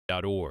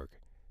booktalk.org.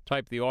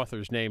 Type the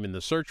author's name in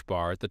the search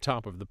bar at the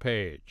top of the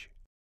page.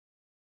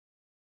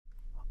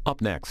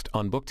 Up next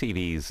on Book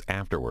TV's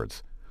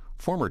Afterwards,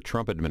 former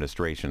Trump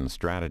administration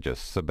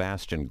strategist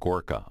Sebastian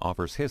Gorka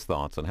offers his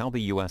thoughts on how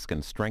the U.S.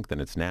 can strengthen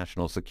its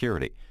national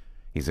security.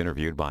 He's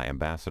interviewed by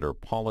Ambassador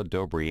Paula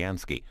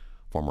Dobriansky,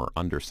 former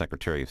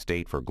Undersecretary of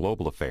State for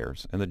Global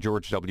Affairs in the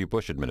George W.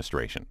 Bush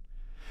administration.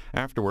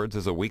 Afterwards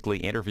is a weekly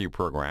interview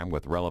program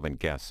with relevant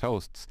guest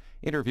hosts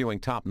interviewing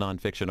top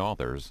nonfiction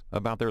authors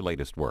about their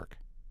latest work.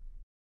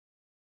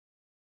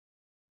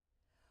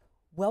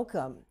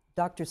 Welcome,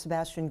 Dr.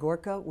 Sebastian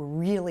Gorka. We're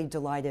really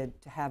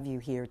delighted to have you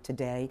here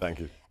today. Thank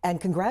you.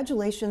 And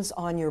congratulations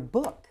on your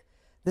book.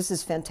 This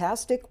is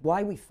fantastic,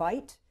 Why We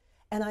Fight.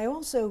 And I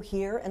also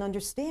hear and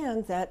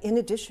understand that in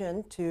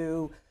addition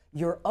to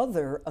your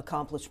other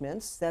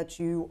accomplishments, that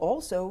you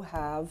also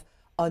have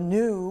a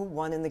new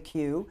one in the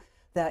queue,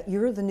 that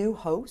you're the new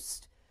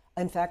host,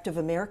 in fact, of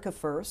America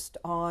First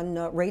on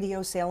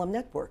Radio Salem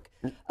Network.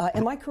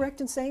 Am I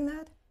correct in saying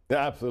that?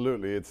 Yeah,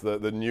 absolutely. It's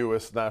the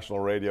newest national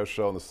radio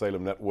show on the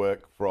Salem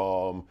Network,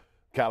 from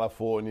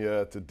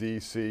California to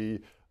D.C.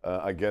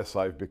 I guess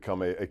I've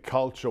become a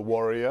culture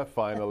warrior,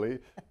 finally.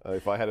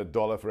 If I had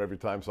 $1 for every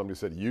time somebody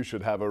said, you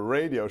should have a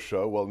radio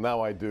show, well,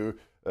 now I do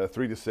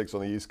 3 to 6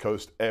 on the East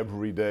Coast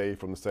every day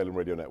from the Salem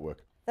Radio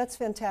Network. That's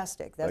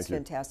fantastic. That's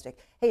fantastic.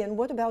 Hey, and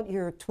what about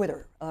your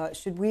Twitter?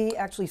 Should we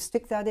actually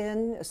stick that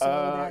in so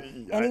that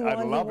anyone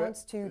who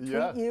wants to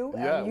tweet you,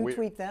 you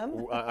tweet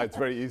them? It's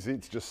very easy.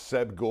 It's just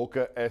Seb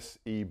Gorka,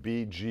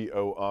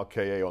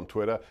 SEBGORKA on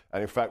Twitter.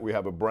 And in fact, we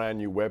have a brand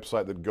new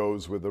website that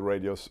goes with the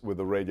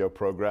radio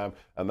program,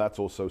 and that's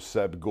also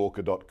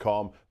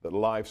sebgorka.com, that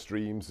live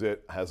streams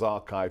it, has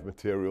archive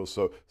material.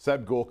 So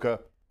Seb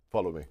Gorka,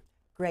 follow me.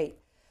 Great.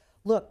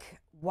 Look,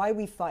 Why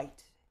We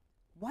Fight.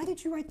 Why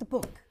did you write the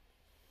book?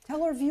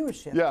 Tell our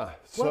viewership. Yeah,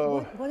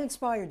 so what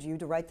inspired you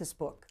to write this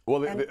book?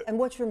 Well, and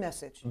what's your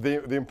message?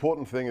 The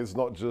important thing is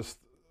not just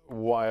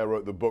why I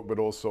wrote the book, but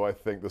also I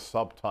think the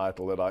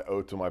subtitle that I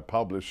owe to my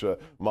publisher,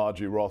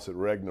 Margie Ross at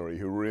Regnery,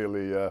 who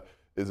really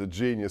is a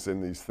genius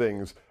in these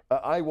things.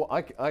 I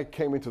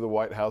came into the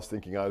White House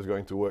thinking I was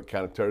going to work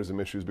counterterrorism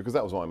issues because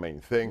that was my main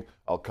thing,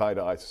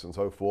 Al-Qaeda, ISIS, and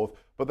so forth.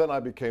 But then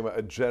I became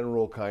a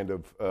general kind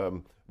of,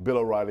 Bill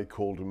O'Reilly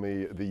called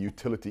me the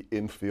utility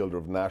infielder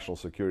of national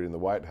security in the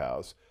White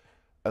House.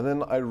 And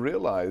then I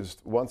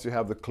realized, once you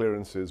have the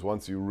clearances,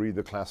 once you read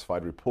the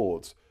classified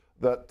reports,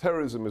 that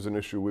terrorism is an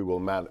issue we will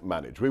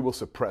manage. We will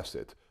suppress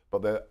it,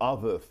 but there are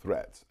other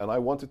threats. And I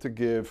wanted to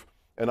give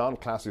an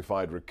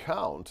unclassified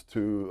recount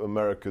to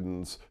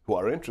Americans who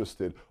are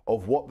interested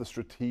of what the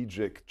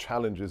strategic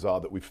challenges are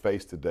that we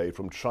face today,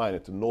 from China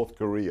to North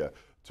Korea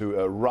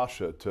to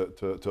Russia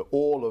to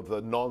all of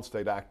the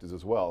non-state actors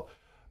as well.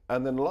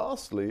 And then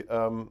lastly,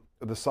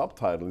 the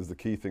subtitle is the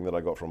key thing that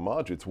I got from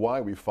Margie. It's Why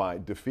We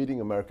Fight,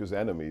 Defeating America's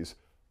Enemies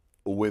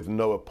with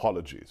No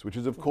Apologies, which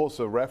is, of course,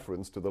 a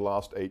reference to the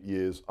last 8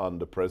 years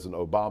under President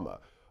Obama,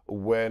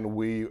 when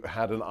we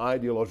had an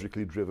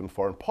ideologically driven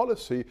foreign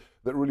policy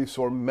that really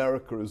saw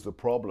America as the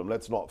problem.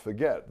 Let's not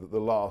forget that the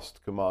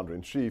last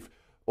commander-in-chief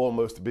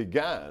almost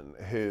began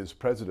his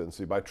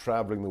presidency by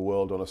traveling the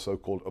world on a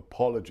so-called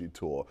apology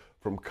tour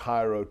from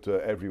Cairo to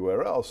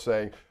everywhere else,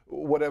 saying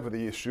whatever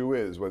the issue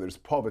is, whether it's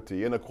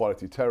poverty,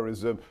 inequality,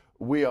 terrorism,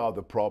 we are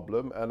the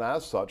problem. And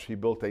as such, he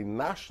built a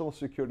national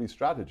security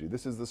strategy.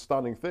 This is the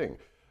stunning thing,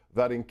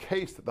 that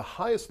encased at the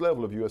highest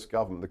level of U.S.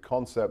 government the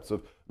concepts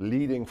of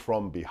leading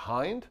from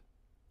behind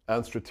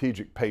and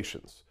strategic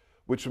patience,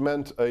 which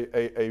meant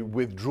a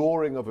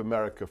withdrawing of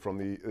America from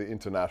the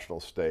international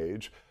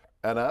stage.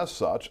 And as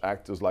such,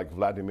 actors like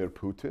Vladimir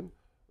Putin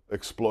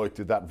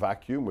exploited that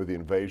vacuum with the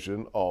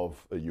invasion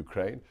of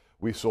Ukraine.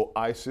 We saw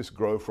ISIS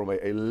grow from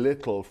a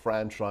little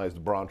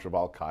franchised branch of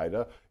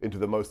Al-Qaeda into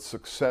the most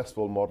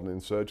successful modern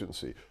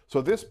insurgency.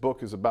 So this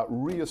book is about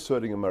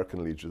reasserting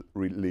American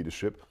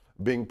leadership,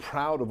 being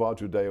proud of our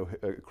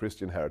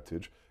Judeo-Christian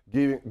heritage,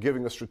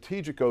 giving a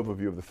strategic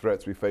overview of the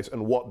threats we face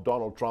and what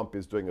Donald Trump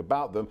is doing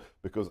about them,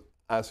 because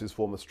as his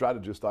former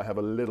strategist, I have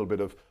a little bit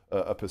of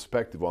a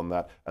perspective on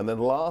that. And then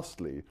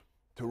lastly,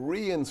 to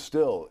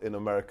reinstill in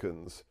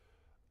Americans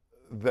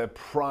their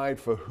pride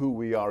for who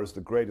we are as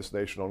the greatest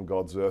nation on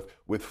God's earth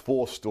with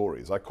 4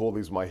 stories. I call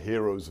these my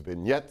heroes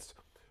vignettes.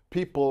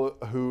 People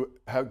who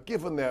have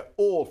given their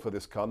all for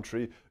this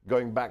country,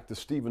 going back to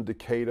Stephen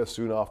Decatur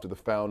soon after the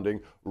founding,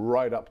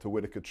 right up to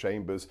Whittaker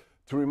Chambers,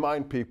 to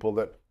remind people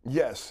that,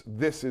 yes,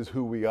 this is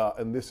who we are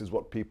and this is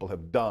what people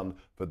have done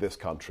for this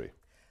country.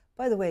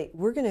 By the way,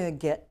 we're going to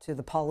get to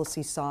the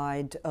policy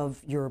side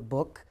of your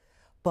book,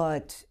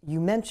 but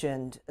you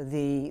mentioned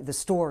the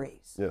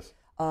stories. Yes.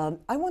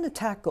 I want to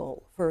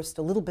tackle first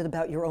a little bit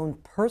about your own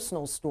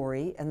personal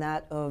story and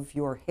that of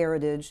your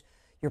heritage,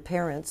 your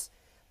parents.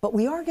 But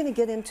we are going to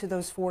get into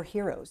those 4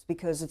 heroes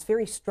because it's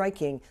very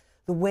striking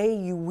the way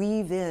you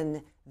weave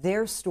in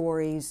their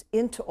stories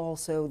into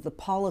also the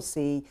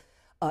policy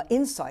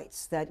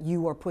insights that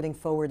you are putting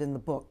forward in the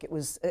book. It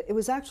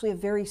was actually a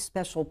very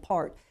special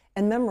part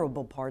and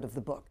memorable part of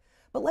the book.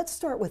 But let's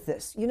start with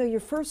this. You know,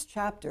 your first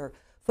chapter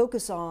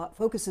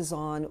focuses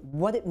on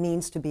what it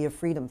means to be a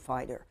freedom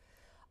fighter.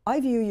 I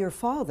view your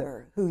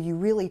father, who you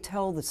really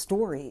tell the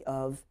story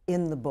of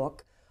in the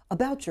book,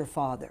 about your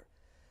father.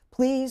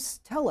 Please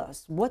tell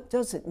us, what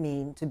does it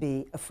mean to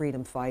be a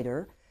freedom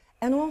fighter?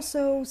 And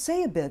also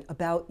say a bit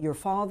about your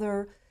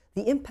father,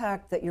 the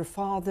impact that your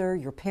father,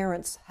 your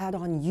parents had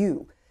on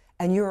you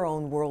and your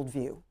own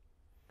worldview.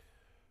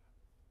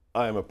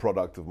 I am a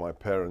product of my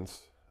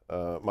parents.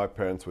 My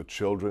parents were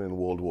children in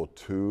World War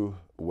II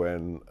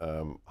when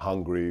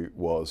Hungary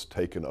was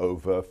taken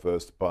over,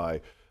 first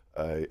by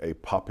a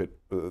puppet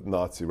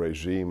Nazi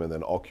regime and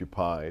then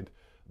occupied.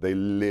 They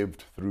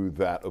lived through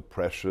that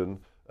oppression.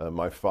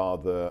 My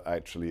father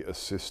actually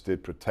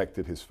assisted,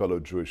 protected his fellow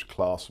Jewish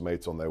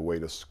classmates on their way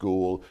to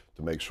school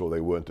to make sure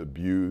they weren't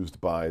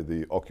abused by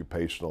the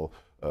occupational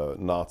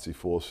Nazi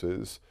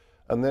forces.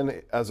 And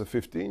then as a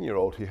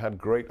 15-year-old, he had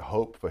great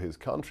hope for his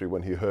country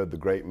when he heard the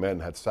great men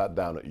had sat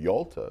down at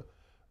Yalta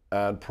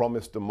and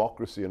promised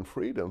democracy and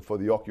freedom for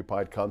the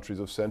occupied countries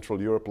of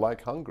Central Europe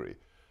like Hungary.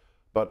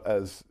 But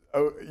as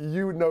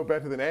you know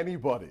better than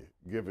anybody,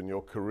 given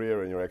your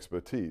career and your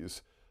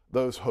expertise,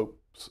 those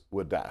hopes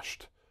were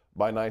dashed.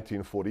 By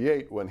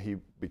 1948, when he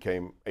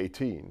became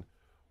 18,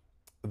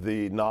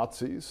 the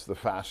Nazis, the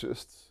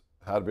fascists,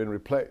 had been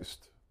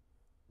replaced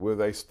with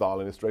a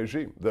Stalinist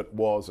regime that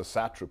was a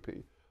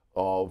satrapy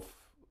of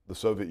the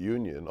Soviet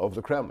Union, of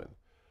the Kremlin.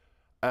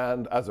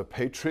 And as a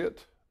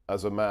patriot,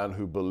 as a man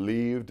who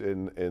believed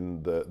in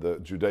the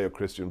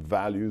Judeo-Christian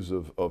values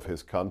of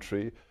his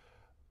country,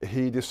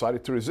 he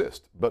decided to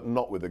resist, but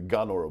not with a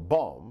gun or a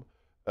bomb.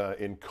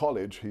 In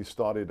college, he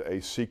started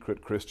a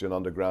secret Christian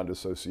underground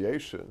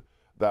association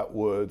that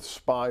would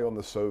spy on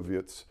the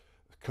Soviets,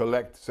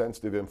 collect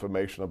sensitive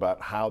information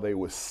about how they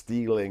were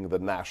stealing the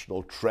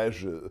national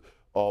treasure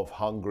of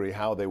Hungary,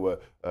 how they were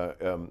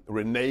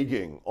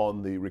reneging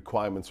on the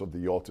requirements of the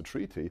Yalta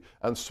Treaty,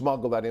 and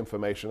smuggle that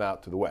information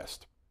out to the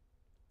West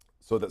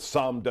so that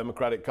some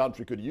democratic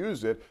country could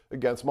use it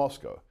against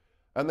Moscow.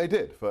 And they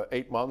did. For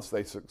 8 months,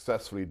 they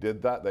successfully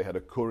did that. They had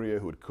a courier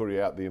who would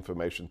courier out the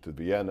information to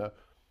Vienna.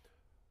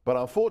 But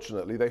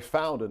unfortunately, they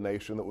found a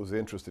nation that was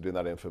interested in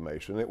that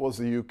information. It was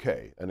the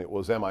UK, and it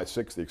was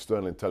MI6, the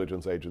External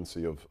Intelligence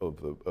Agency of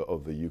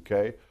the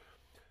UK.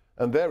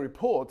 And their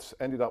reports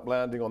ended up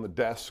landing on the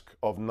desk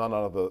of none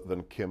other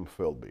than Kim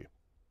Philby.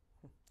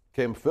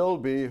 Kim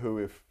Philby, who,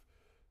 if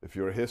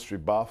you're a history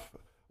buff,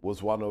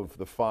 was one of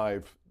the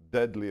 5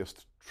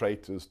 deadliest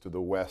traitors to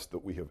the West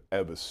that we have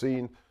ever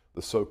seen,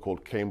 the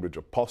so-called Cambridge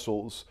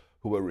Apostles,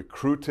 who were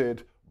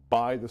recruited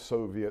by the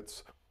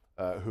Soviets,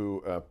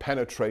 who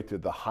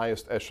penetrated the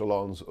highest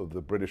echelons of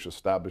the British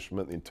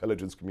establishment, the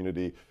intelligence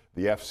community,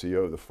 the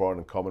FCO, the Foreign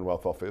and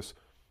Commonwealth Office.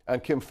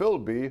 And Kim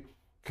Philby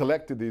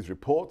collected these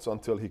reports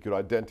until he could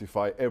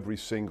identify every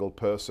single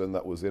person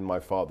that was in my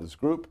father's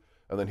group,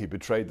 and then he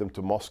betrayed them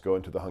to Moscow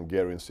and to the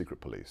Hungarian secret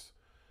police.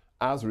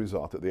 As a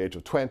result, at the age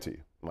of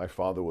 20, my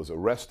father was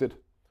arrested,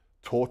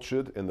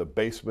 tortured in the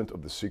basement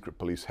of the secret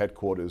police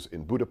headquarters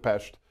in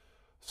Budapest,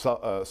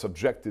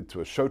 subjected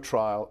to a show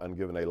trial, and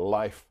given a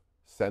life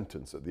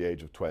sentence at the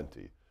age of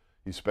 20.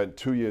 He spent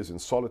 2 years in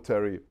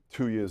solitary,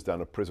 2 years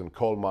down a prison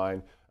coal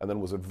mine, and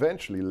then was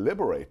eventually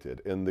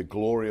liberated in the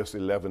glorious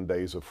 11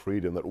 days of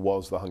freedom that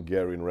was the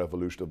Hungarian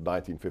Revolution of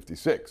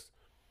 1956.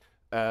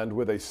 And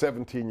with a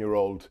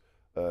 17-year-old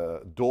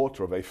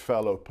daughter of a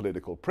fellow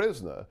political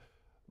prisoner,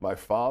 my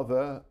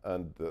father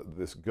and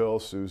this girl,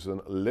 Susan,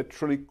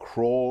 literally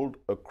crawled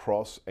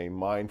across a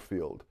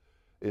minefield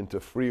into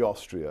free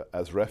Austria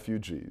as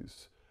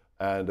refugees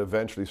and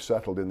eventually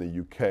settled in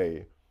the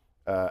UK.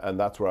 And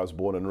that's where I was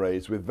born and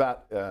raised. With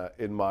that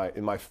in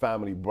my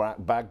family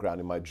background,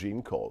 in my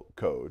gene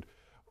code,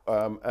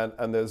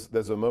 and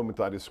there's a moment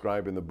I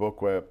describe in the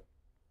book where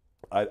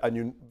I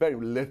knew very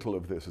little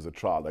of this as a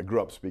child. I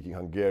grew up speaking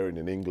Hungarian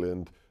in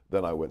England.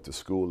 Then I went to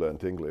school,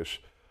 learned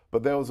English.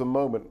 But there was a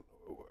moment.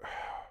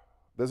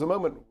 There's a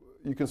moment.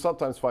 You can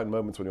sometimes find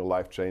moments when your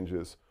life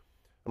changes.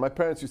 And my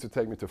parents used to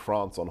take me to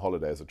France on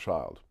holiday as a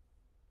child.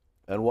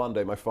 And one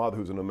day, my father,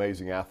 who's an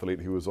amazing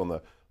athlete, he was on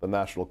the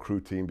national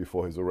crew team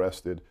before he was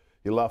arrested.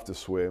 He loved to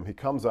swim. He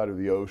comes out of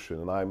the ocean,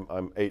 and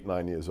I'm 8,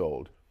 9 years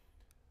old.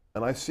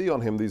 And I see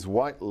on him these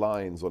white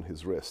lines on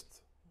his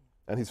wrists.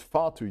 And he's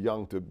far too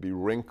young to be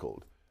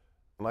wrinkled.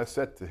 And I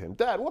said to him,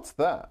 "Dad, what's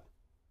that?"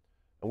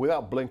 And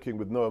without blinking,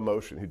 with no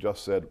emotion, he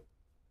just said,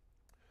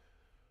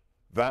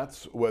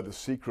 "That's where the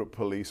secret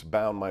police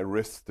bound my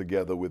wrists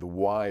together with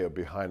wire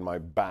behind my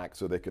back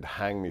so they could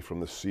hang me from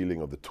the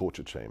ceiling of the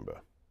torture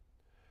chamber."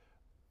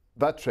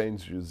 That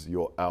changes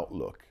your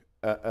outlook.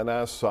 And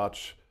as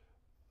such,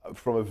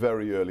 from a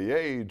very early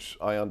age,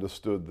 I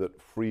understood that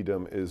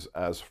freedom is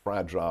as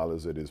fragile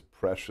as it is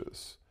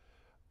precious.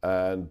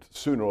 And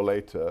sooner or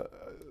later,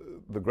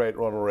 the great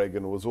Ronald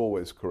Reagan was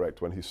always correct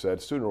when he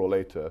said, sooner or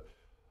later,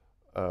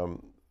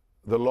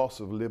 the loss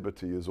of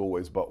liberty is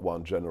always but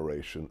one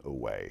generation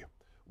away.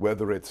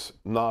 Whether it's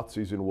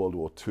Nazis in World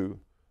War II,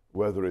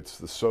 whether it's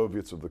the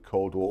Soviets of the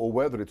Cold War, or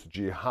whether it's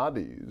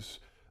jihadis,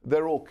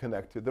 they're all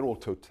connected, they're all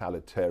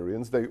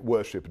totalitarians, they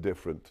worship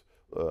different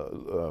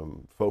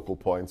focal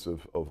points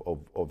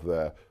of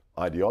their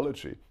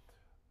ideology.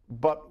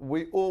 But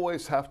we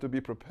always have to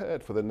be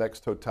prepared for the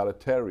next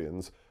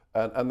totalitarians,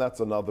 and that's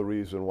another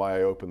reason why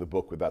I opened the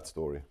book with that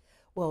story.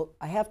 Well,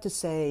 I have to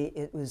say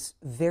it was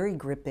very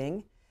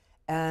gripping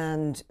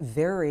and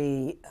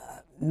very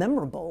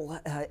memorable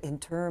in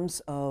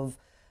terms of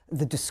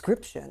the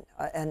description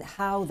and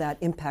how that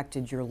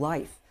impacted your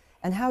life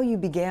and how you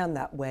began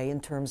that way in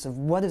terms of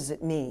what does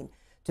it mean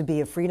to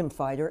be a freedom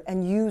fighter,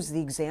 and use the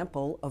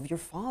example of your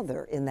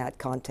father in that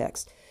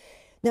context.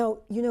 Now,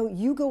 you know,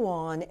 you go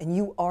on and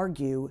you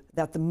argue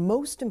that the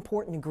most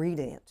important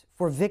ingredient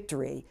for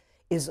victory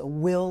is a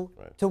will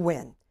to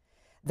win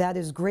that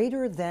is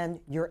greater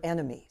than your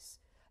enemies.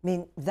 I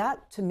mean,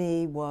 that to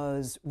me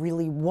was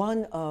really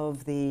one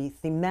of the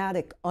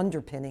thematic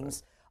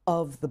underpinnings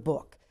of the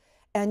book.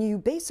 And you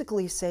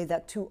basically say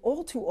that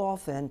all too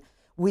often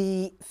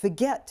we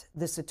forget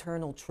this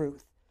eternal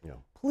truth. Yeah.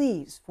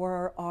 Please,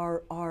 for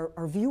our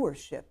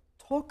viewership,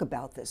 talk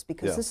about this,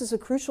 because this is a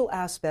crucial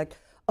aspect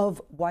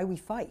of why we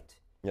fight.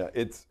 Yeah,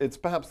 it's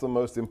perhaps the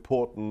most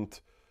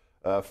important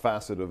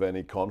facet of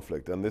any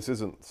conflict. And this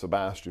isn't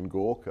Sebastian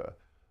Gorka.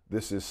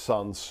 This is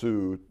Sun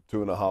Tzu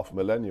 2.5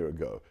 millennia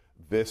ago.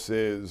 This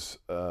is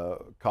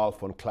Karl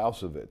von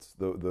Clausewitz,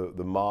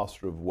 the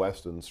master of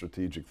Western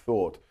strategic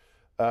thought.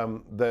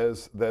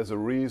 There's a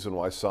reason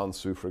why Sun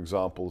Tzu, for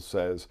example,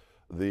 says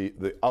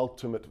the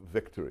ultimate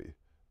victory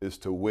is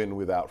to win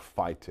without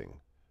fighting.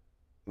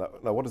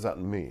 Now, what does that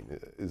mean?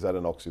 Is that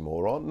an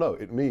oxymoron? No,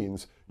 it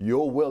means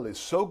your will is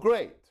so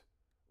great,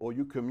 or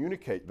you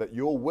communicate that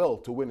your will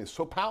to win is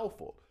so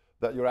powerful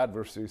that your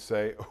adversaries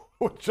say,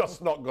 we're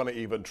just not going to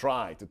even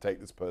try to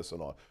take this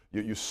person on.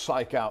 You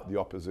psych out the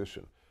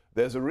opposition.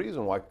 There's a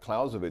reason why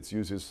Clausewitz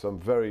uses some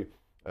very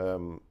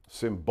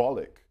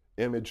symbolic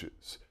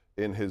images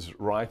in his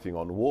writing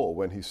on war,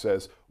 when he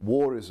says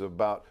war is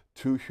about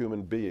two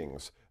human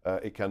beings.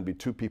 It can be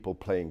two people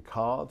playing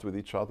cards with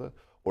each other,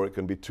 or it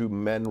can be two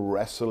men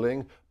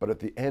wrestling, but at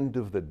the end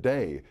of the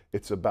day,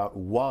 it's about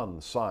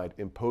one side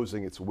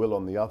imposing its will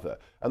on the other.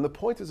 And the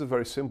point is a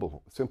very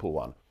simple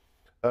one.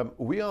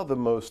 We are the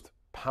most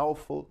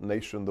powerful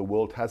nation the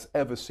world has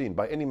ever seen.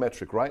 By any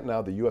metric, right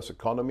now, the US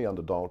economy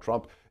under Donald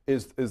Trump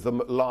is the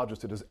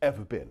largest it has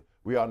ever been.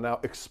 We are now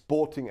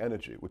exporting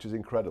energy, which is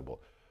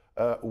incredible.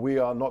 We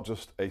are not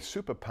just a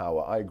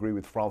superpower. I agree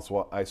with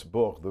François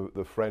Heisbourg,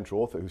 the French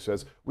author, who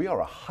says we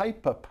are a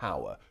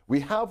hyperpower.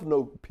 We have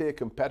no peer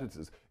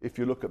competitors if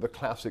you look at the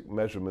classic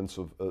measurements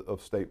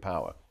of state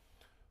power.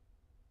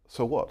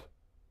 So what?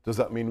 Does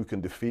that mean we can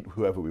defeat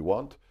whoever we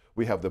want?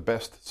 We have the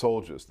best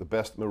soldiers, the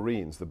best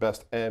Marines, the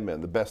best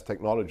airmen, the best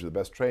technology, the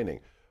best training.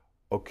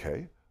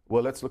 Okay,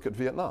 well, let's look at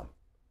Vietnam.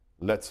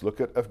 Let's look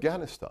at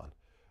Afghanistan.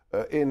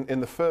 In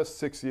the first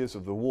 6 years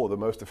of the war, the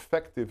most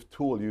effective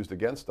tool used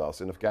against us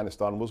in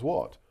Afghanistan was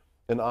what?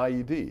 An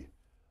IED.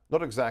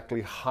 Not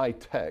exactly high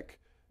tech.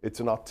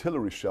 It's an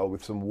artillery shell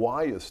with some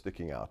wires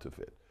sticking out of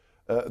it.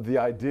 The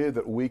idea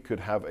that we could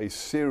have a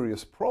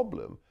serious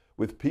problem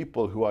with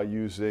people who are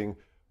using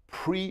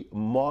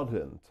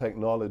pre-modern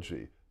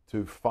technology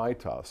to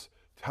fight us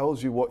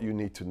tells you what you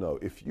need to know.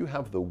 If you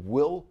have the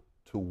will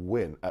to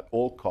win at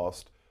all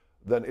cost,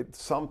 then it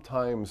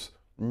sometimes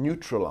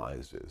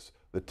neutralizes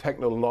the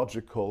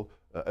technological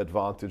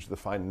advantage, the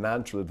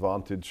financial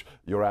advantage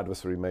your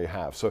adversary may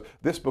have. So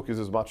this book is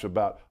as much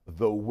about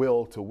the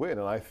will to win,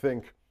 and I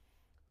think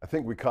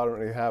we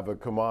currently have a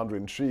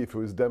commander-in-chief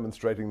who is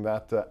demonstrating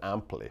that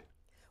amply.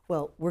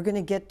 Well, we're going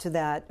to get to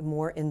that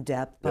more in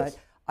depth, but Yes.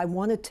 I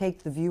want to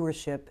take the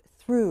viewership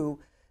through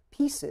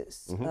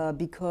pieces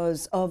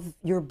because of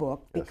your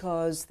book,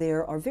 because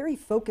there are very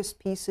focused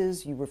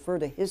pieces. You refer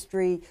to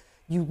history,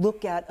 you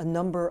look at a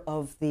number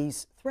of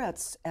these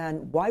threats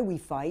and why we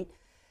fight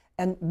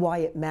and why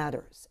it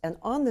matters. And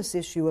on this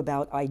issue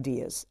about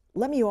ideas,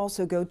 let me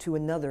also go to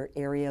another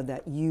area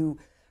that you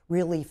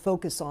really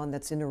focus on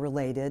that's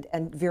interrelated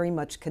and very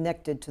much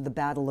connected to the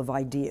battle of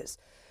ideas.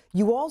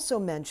 You also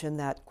mention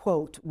that,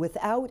 quote,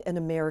 without an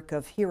America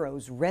of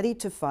heroes ready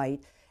to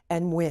fight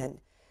and win,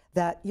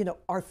 that, you know,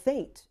 our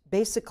fate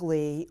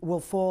basically will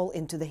fall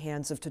into the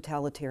hands of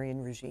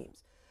totalitarian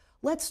regimes.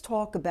 Let's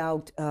talk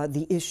about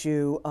the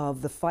issue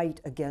of the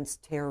fight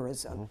against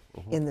terrorism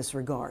in this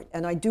regard.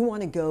 And I do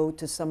want to go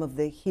to some of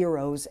the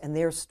heroes and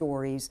their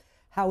stories,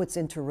 how it's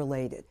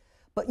interrelated.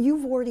 But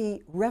you've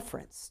already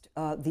referenced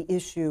the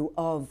issue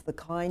of the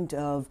kind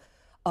of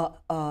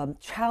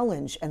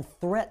challenge and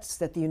threats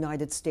that the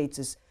United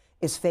States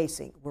is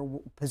facing. We're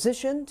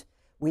positioned,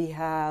 we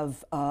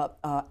have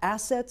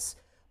assets,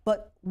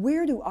 but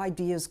where do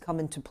ideas come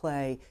into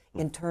play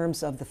in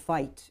terms of the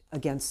fight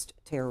against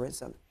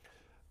terrorism?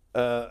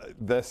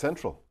 They're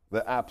central.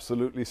 They're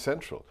absolutely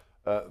central.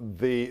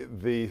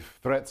 The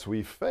threats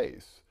we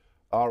face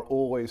are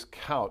always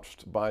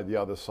couched by the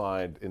other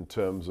side in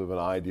terms of an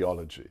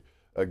ideology.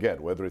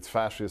 Again, whether it's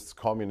fascists,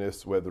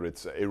 communists, whether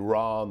it's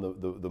Iran,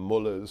 the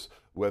mullahs,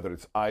 whether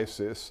it's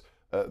ISIS,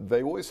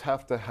 they always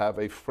have to have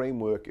a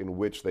framework in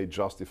which they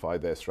justify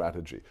their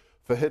strategy.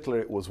 For Hitler,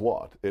 it was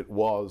what? It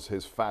was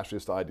his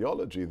fascist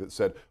ideology that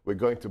said, we're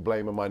going to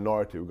blame a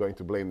minority, we're going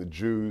to blame the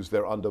Jews,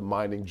 they're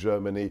undermining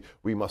Germany,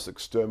 we must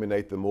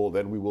exterminate them all,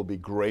 then we will be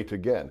great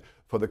again.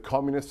 For the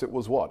communists, it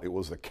was what? It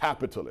was the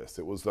capitalists,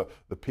 it was the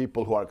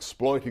people who are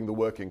exploiting the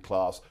working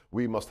class.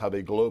 We must have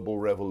a global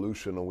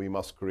revolution and we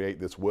must create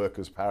this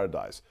workers'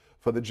 paradise.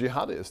 For the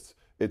jihadists,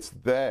 it's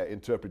their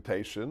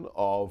interpretation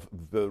of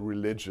the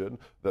religion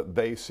that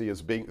they see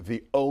as being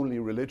the only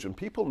religion.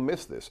 People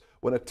miss this.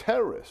 When a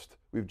terrorist,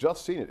 we've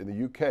just seen it in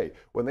the UK,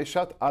 when they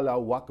shout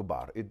Allahu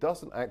Akbar, it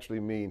doesn't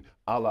actually mean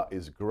Allah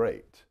is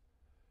great.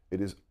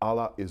 It is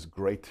Allah is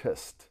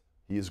greatest.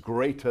 He is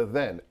greater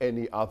than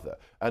any other.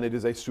 And it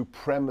is a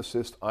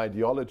supremacist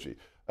ideology.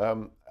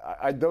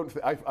 I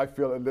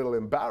feel a little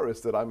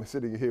embarrassed that I'm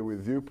sitting here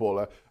with you,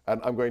 Paula, and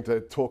I'm going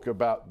to talk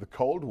about the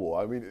Cold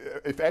War. I mean,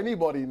 if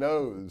anybody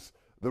knows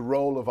the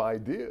role of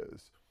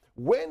ideas,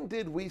 when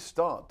did we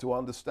start to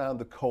understand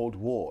the Cold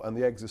War and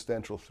the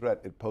existential threat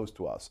it posed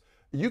to us?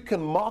 You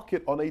can mark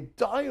it on a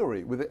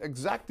diary with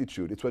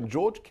exactitude. It's when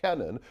George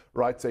Kennan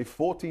writes a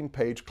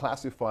 14-page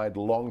classified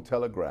long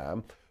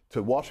telegram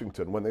to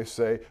Washington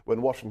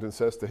when Washington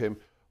says to him,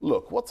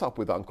 look, what's up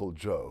with Uncle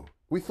Joe?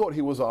 We thought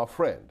he was our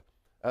friend.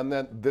 And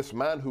then this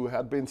man who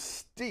had been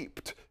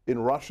steeped in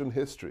Russian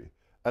history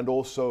and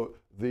also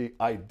the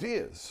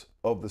ideas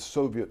of the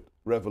Soviet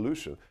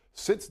Revolution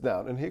sits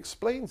down and he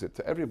explains it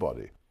to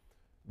everybody.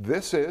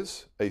 This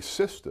is a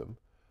system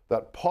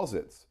that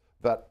posits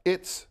that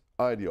its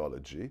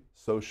ideology,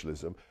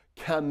 socialism,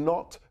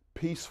 cannot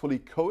peacefully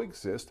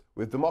coexist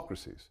with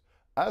democracies.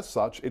 As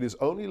such, it is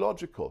only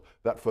logical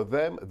that for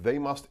them, they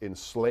must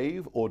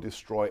enslave or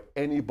destroy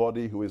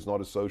anybody who is not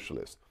a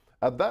socialist.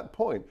 At that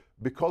point,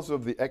 because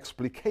of the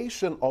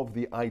explication of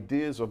the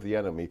ideas of the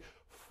enemy,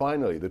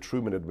 finally the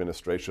Truman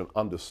administration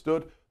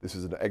understood this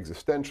is an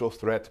existential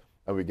threat,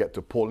 and we get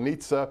to Paul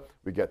Nitze,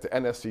 we get to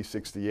NSC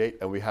 68,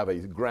 and we have a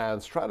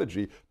grand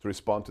strategy to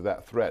respond to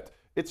that threat.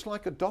 It's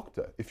like a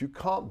doctor. If you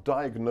can't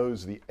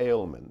diagnose the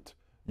ailment,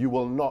 you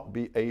will not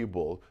be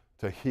able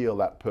to heal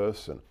that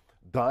person.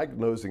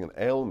 Diagnosing an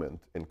ailment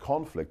in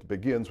conflict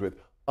begins with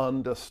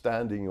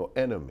understanding your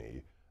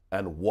enemy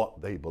and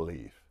what they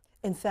believe.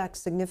 In fact,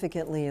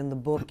 significantly in the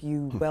book,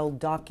 you well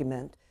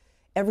document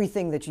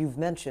everything that you've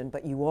mentioned,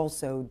 but you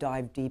also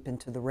dive deep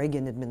into the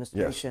Reagan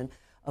administration, yes,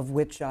 of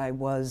which I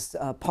was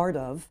part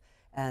of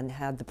and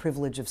had the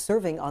privilege of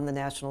serving on the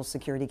National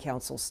Security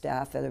Council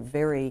staff at a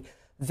very,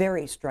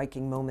 very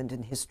striking moment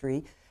in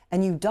history.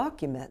 And you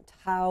document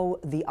how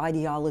the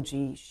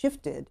ideology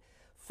shifted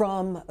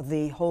from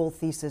the whole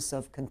thesis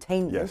of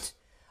containment, yes,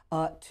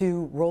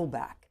 to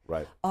rollback.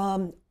 Right.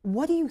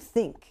 What do you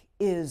think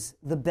is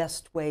the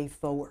best way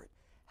forward?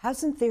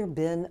 Hasn't there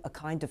been a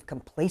kind of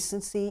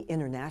complacency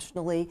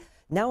internationally?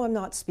 Now I'm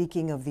not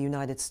speaking of the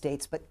United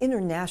States, but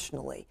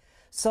internationally.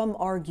 Some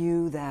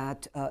argue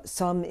that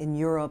some in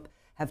Europe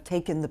have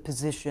taken the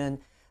position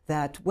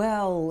that,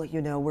 well,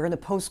 you know, we're in a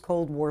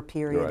post-Cold War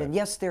period, right, and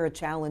yes, there are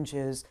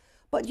challenges,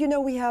 but, you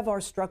know, we have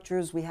our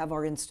structures, we have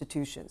our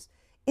institutions.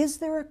 Is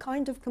there a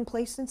kind of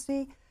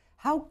complacency?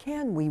 How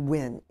can we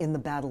win in the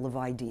battle of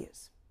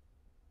ideas?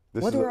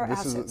 What are our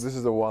assets? This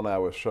is a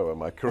 1-hour show,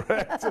 am I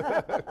correct?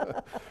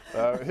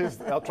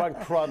 I'll try and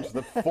crunch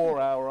the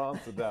 4-hour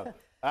answer down.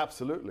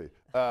 Absolutely.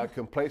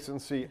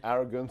 Complacency,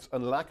 arrogance,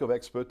 and lack of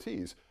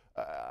expertise.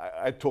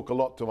 I talk a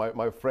lot to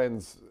my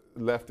friends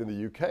left in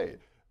the UK.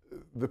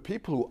 The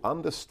people who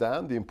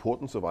understand the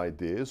importance of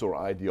ideas or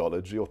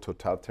ideology or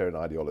totalitarian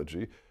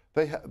ideology,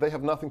 they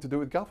have nothing to do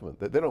with government.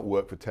 They don't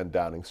work for 10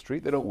 Downing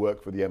Street. They don't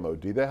work for the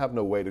MOD. They have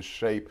no way to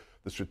shape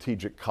the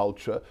strategic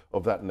culture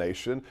of that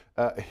nation.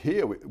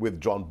 Here with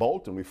John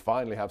Bolton, we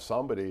finally have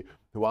somebody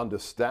who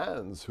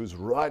understands, who's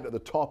right at the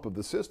top of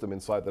the system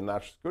inside the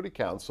National Security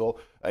Council.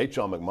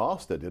 H.R.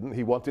 McMaster didn't.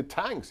 He wanted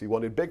tanks. He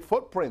wanted big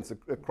footprints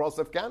across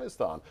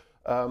Afghanistan.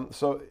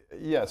 So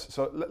yes,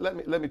 so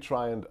let me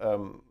try and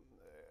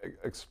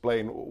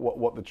explain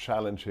what the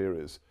challenge here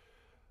is.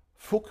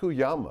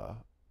 Fukuyama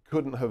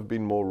couldn't have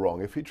been more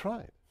wrong if he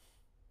tried.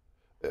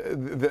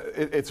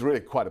 It's really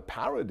quite a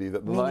parody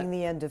that meaning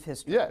the end of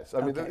history. Yes,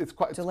 I mean okay. it's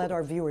quite to let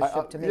our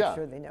viewership to make yeah,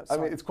 sure they know. I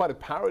mean it's quite a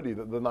parody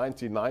that the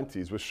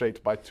 1990s was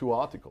shaped by 2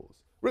 articles.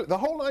 Really, the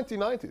whole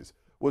 1990s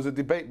was a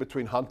debate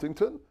between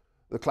Huntington,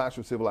 the Clash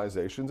of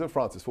Civilizations, and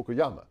Francis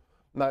Fukuyama.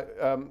 Now,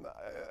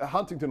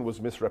 Huntington was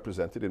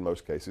misrepresented in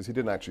most cases. He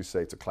didn't actually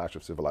say it's a clash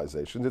of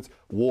civilizations. It's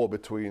war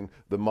between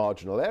the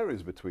marginal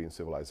areas between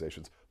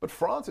civilizations. But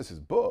Francis's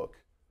book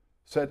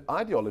said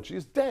ideology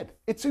is dead.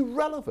 It's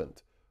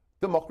irrelevant.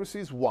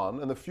 Democracy's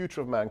won, and the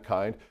future of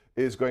mankind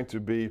is going to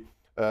be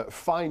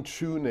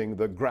fine-tuning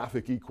the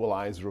graphic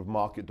equalizer of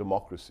market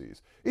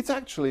democracies. It's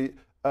actually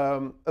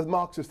a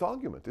Marxist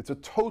argument. It's a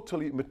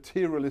totally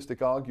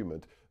materialistic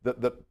argument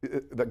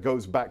that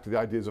goes back to the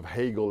ideas of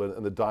Hegel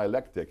and the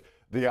dialectic.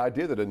 The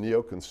idea that a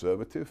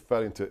neoconservative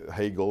fell into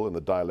Hegel and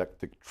the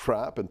dialectic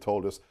trap and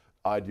told us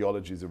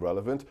ideology is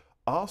irrelevant.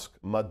 Ask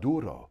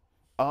Maduro,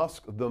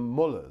 ask the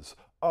mullahs,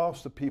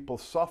 ask the people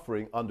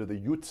suffering under the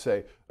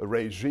Yutse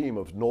regime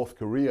of North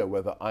Korea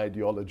whether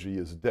ideology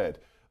is dead.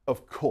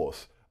 Of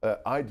course,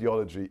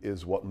 ideology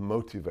is what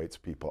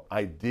motivates people.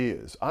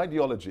 Ideas.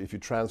 Ideology, if you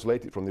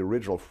translate it from the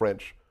original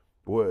French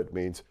word,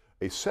 means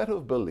a set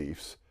of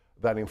beliefs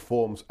that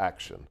informs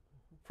action.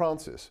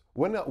 Francis,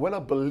 when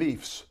are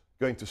beliefs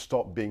going to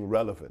stop being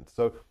relevant?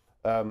 So,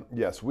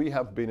 yes, we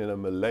have been in a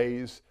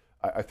malaise.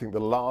 I think the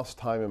last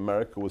time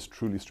America was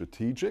truly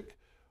strategic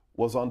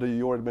was under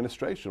your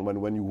administration,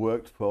 when you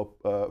worked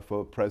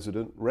for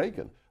President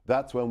Reagan.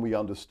 That's when we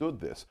understood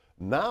this.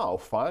 Now,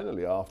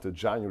 finally, after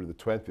January the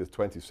 20th,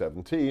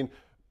 2017,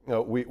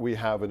 we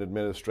have an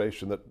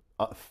administration that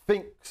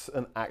thinks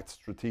and acts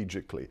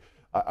strategically.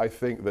 I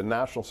think the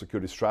national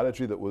security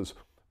strategy that was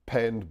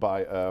penned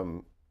by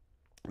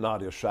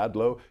Nadia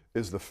Shadlow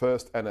is the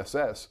first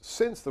NSS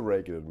since the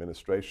Reagan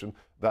administration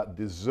that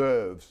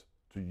deserves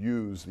to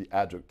use the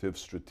adjective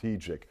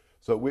strategic.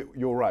 So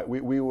you're right.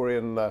 We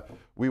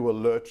were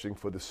lurching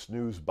for the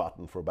snooze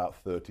button for about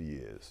 30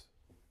 years.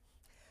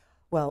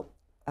 Well,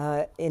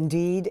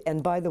 indeed.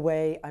 And by the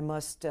way, I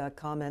must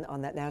comment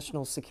on that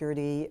national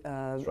security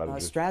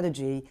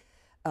strategy.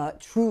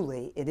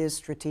 Truly, it is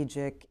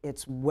strategic.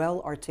 It's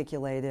well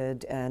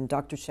articulated, and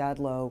Dr.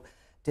 Shadlow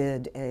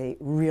did a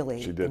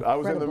really She did. I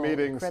was in the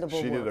meetings.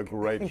 She did a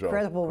great job.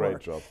 Incredible great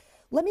work. job.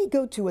 Let me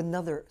go to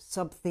another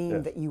sub-theme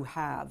Yes. that you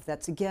have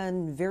that's,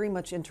 again, very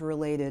much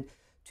interrelated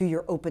to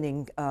your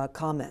opening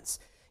comments.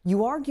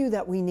 You argue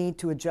that we need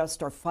to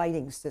adjust our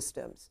fighting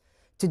systems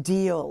to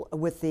deal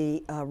with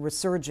the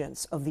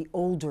resurgence of the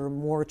older,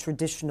 more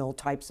traditional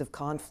types of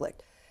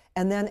conflict.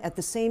 And then at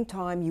the same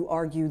time, you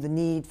argue the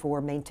need for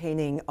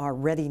maintaining our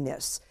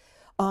readiness.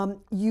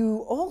 You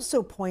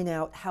also point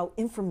out how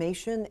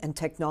information and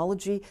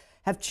technology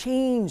have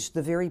changed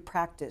the very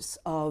practice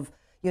of,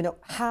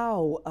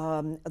 how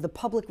the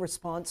public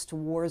response to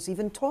war is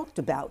even talked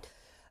about.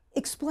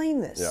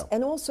 Explain this. Yeah.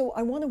 And also,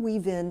 I want to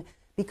weave in,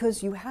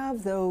 because you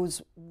have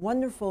those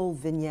wonderful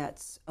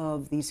vignettes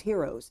of these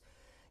heroes.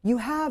 You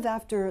have,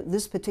 after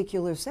this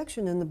particular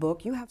section in the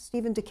book, you have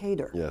Stephen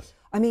Decatur. Yes.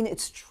 I mean,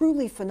 it's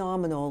truly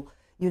phenomenal,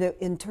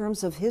 in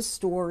terms of his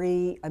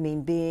story, I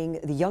mean, being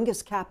the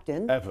youngest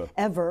captain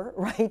ever,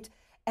 right?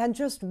 And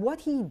just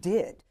what he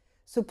did.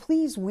 So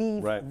please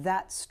weave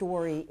that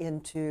story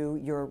into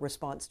your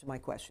response to my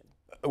question.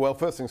 Well,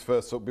 first things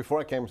first. So before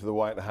I came to the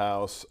White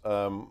House,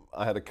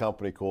 I had a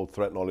company called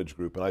Threat Knowledge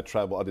Group, and I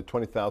did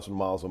 20,000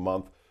 miles a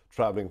month,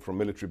 traveling from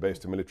military base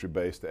to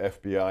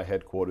FBI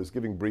headquarters,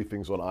 giving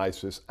briefings on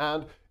ISIS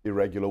and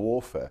irregular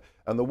warfare.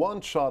 And the one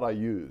chart I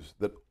used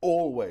that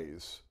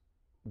always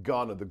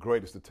garnered the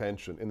greatest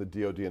attention in the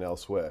DoD and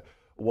elsewhere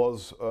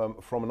was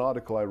from an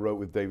article I wrote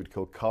with David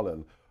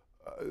Kilcullen,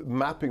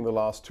 mapping the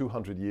last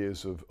 200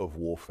 years of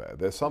warfare.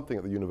 There's something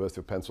at the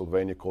University of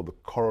Pennsylvania called the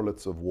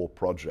Correlates of War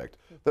Project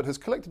that has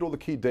collected all the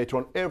key data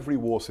on every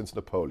war since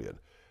Napoleon.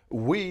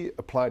 We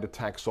applied a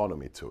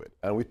taxonomy to it,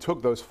 and we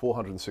took those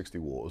 460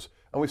 wars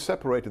and we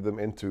separated them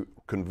into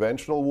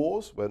conventional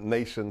wars where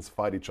nations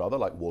fight each other,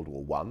 like World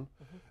War I,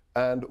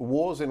 and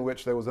wars in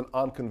which there was an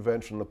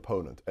unconventional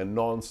opponent, a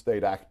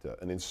non-state actor,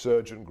 an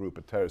insurgent group,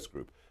 a terrorist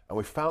group. And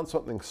we found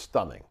something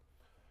stunning.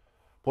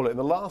 Paula, in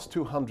the last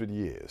 200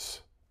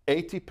 years,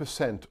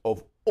 80%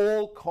 of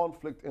all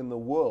conflict in the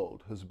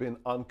world has been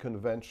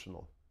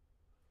unconventional.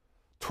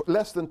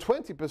 Less than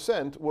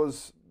 20%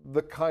 was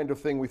the kind of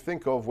thing we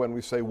think of when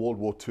we say World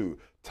War II.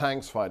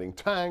 Tanks fighting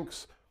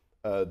tanks,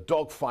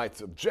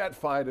 dogfights of jet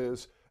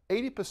fighters.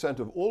 80%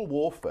 of all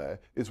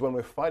warfare is when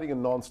we're fighting a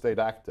non-state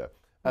actor.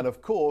 And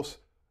of course,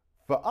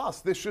 for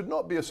us, this should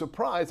not be a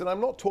surprise. And I'm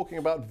not talking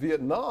about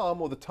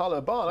Vietnam or the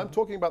Taliban. I'm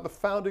talking about the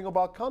founding of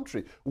our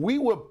country. We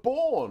were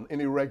born in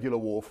irregular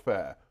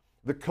warfare.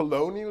 The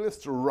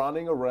colonialists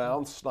running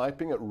around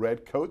sniping at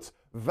redcoats,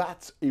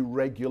 that's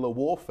irregular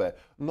warfare.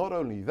 Not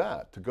only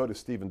that, to go to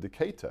Stephen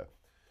Decatur,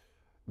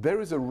 there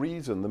is a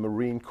reason the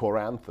Marine Corps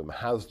anthem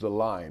has the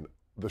line,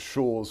 "the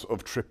shores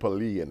of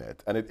Tripoli" in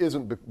it. And it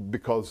isn't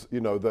because,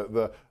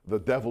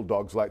 the devil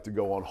dogs like to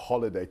go on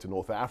holiday to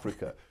North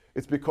Africa.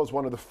 It's because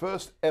one of the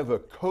first ever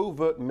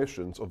covert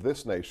missions of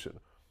this nation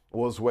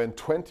was when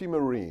 20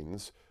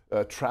 Marines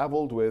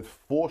traveled with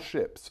 4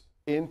 ships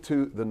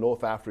into the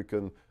North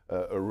African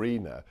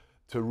arena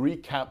to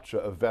recapture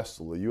a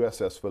vessel, the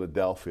USS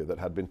Philadelphia, that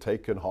had been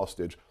taken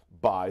hostage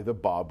by the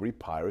Barbary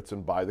pirates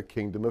and by the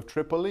Kingdom of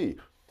Tripoli.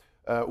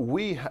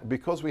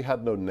 Because we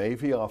had no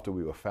navy after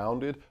we were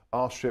founded,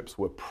 our ships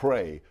were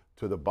prey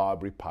to the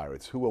Barbary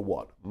pirates, who were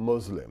what?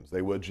 Muslims.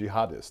 They were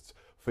jihadists.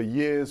 For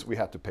years, we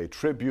had to pay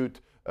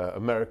tribute.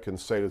 American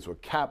sailors were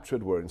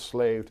captured, were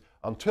enslaved,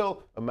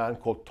 until a man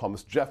called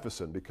Thomas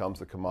Jefferson becomes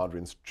the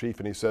commander-in-chief,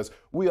 and he says,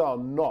 "We are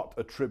not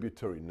a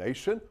tributary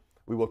nation.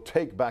 We will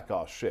take back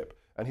our ship."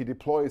 And he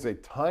deploys a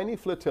tiny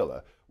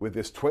flotilla with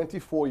this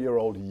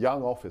 24-year-old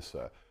young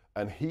officer,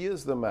 and he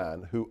is the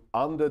man who,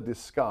 under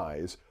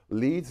disguise,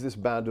 leads this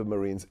band of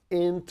Marines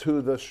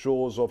into the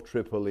shores of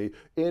Tripoli,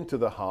 into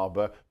the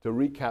harbor, to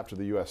recapture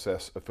the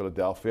USS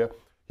Philadelphia.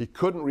 He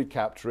couldn't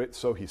recapture it,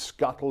 so he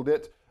scuttled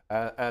it,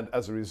 And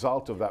as a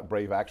result of that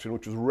brave action,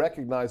 which was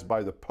recognized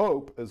by the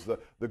Pope as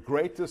the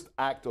greatest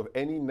act of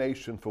any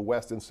nation for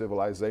Western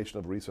civilization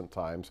of recent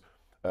times,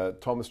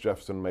 Thomas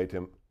Jefferson made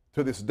him,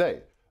 to this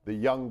day, the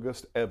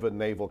youngest ever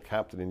naval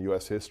captain in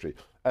U.S. history.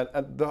 And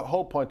the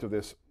whole point of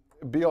this,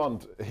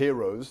 beyond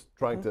heroes,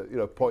 trying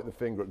to point the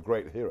finger at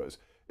great heroes,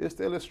 is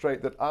to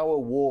illustrate that our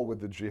war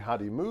with the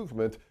jihadi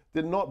movement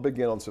did not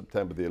begin on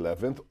September the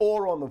 11th,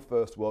 or on the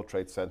first World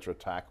Trade Center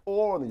attack,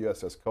 or on the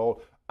USS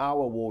Cole.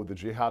 Our war with the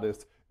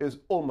jihadists is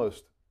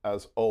almost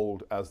as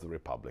old as the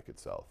Republic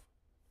itself.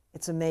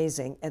 It's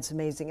amazing. It's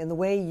amazing. And the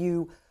way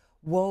you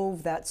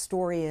wove that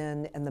story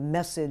in and the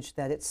message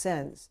that it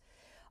sends.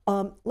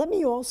 Let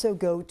me also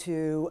go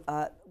to,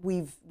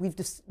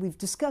 we've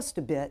discussed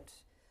a bit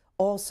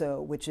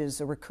also, which is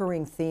a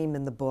recurring theme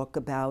in the book,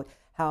 about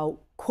how,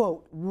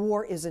 quote,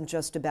 war isn't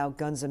just about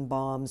guns and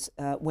bombs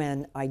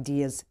when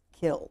ideas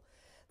kill.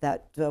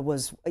 That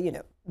was,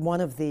 one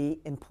of the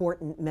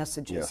important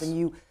messages. Yes. And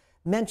you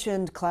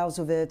mentioned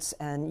Clausewitz,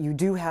 and you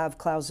do have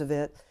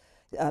Clausewitz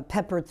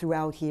peppered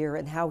throughout here,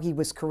 and how he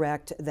was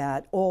correct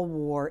that all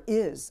war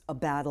is a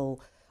battle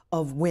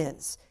of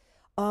wins.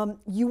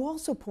 You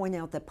also point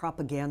out that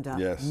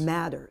propaganda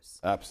matters.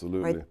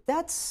 Absolutely. Right?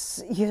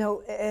 That's,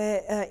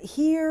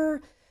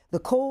 here, the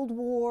Cold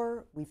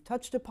War, we've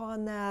touched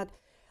upon that.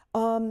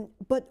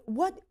 But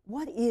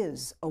what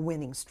is a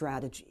winning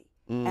strategy?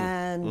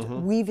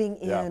 And weaving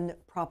in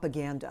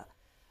propaganda.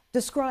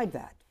 Describe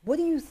that. What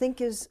do you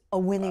think is a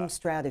winning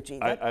strategy?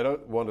 I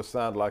don't want to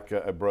sound like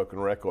a broken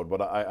record,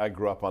 but I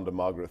grew up under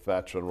Margaret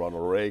Thatcher and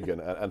Ronald Reagan,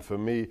 and for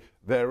me,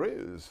 there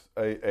is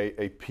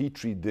a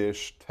petri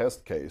dish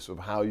test case of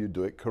how you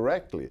do it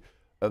correctly,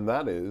 and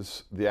that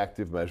is the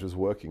Active Measures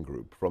Working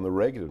Group from the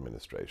Reagan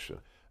administration.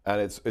 And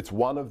it's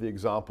one of the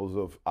examples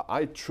of,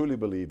 I truly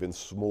believe in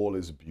small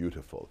is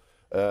beautiful.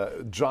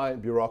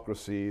 Giant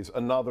bureaucracies,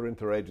 another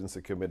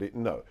interagency committee,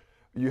 no.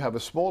 You have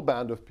a small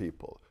band of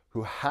people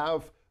who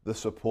have the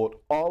support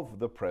of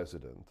the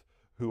president,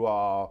 who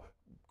are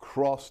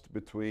crossed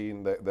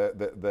between the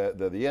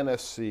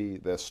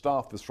NSC, their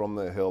staff is from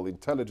the Hill, the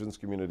intelligence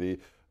community,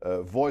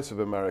 Voice of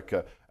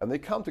America, and they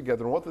come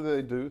together, and what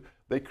do?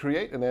 They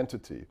create an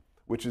entity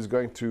which is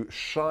going to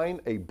shine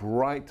a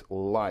bright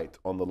light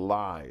on the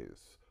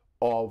lies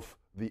of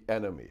the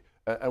enemy.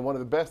 And one of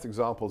the best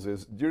examples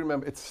is, do you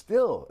remember, it's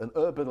still an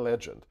urban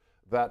legend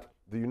that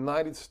the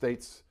United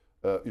States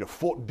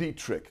Fort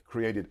Detrick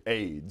created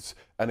AIDS,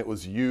 and it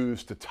was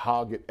used to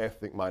target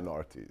ethnic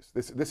minorities.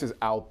 This is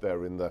out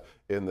there in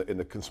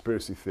the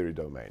conspiracy theory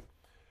domain.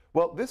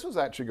 Well, this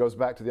actually goes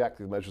back to the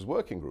Active Measures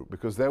Working Group,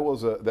 because there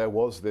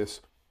was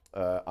this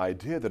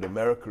idea that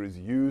America is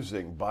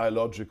using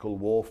biological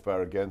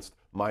warfare against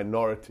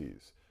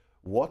minorities.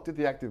 What did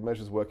the Active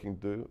Measures Working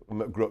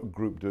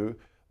Group do?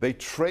 They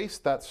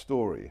traced that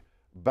story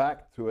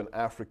back to an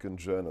African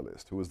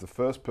journalist who was the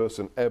first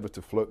person ever to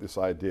float this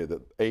idea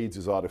that AIDS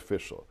is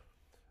artificial.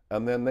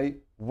 And then they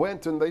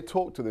went and they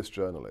talked to this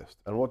journalist.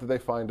 And what did they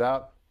find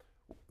out?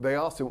 They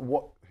asked him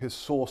what his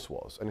source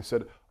was. And he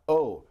said,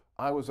 oh,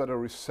 I was at a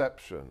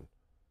reception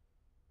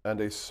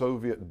and a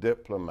Soviet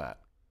diplomat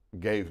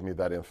gave me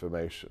that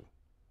information.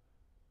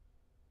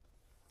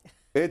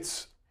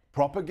 It's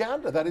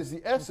propaganda. That is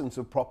the essence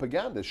of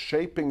propaganda,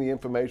 shaping the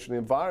information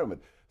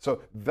environment.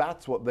 So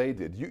that's what they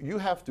did. You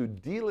have to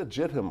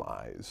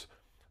delegitimize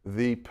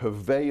the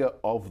purveyor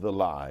of the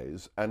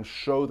lies and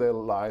show their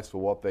lies for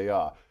what they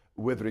are.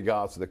 With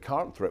regards to the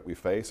current threat we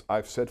face,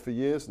 I've said for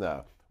years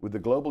now, with the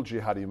global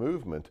jihadi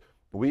movement,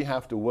 we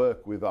have to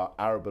work with our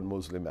Arab and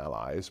Muslim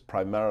allies,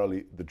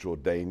 primarily the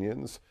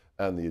Jordanians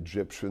and the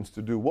Egyptians,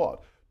 to do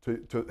what?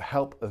 To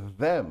help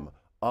them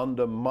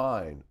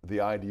undermine the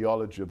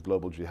ideology of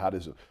global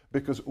jihadism,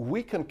 because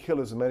we can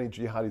kill as many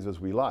jihadis as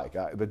we like.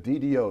 The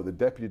DDO, the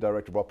Deputy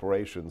Director of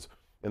Operations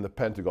in the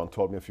Pentagon,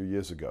 told me a few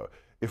years ago,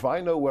 if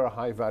I know where a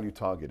high-value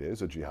target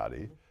is, a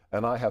jihadi,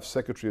 and I have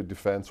Secretary of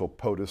Defense or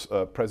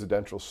POTUS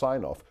presidential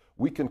sign-off,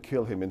 we can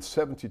kill him in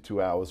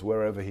 72 hours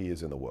wherever he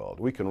is in the world.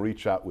 We can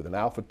reach out with an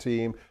Alpha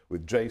team,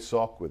 with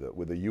JSOC,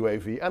 with a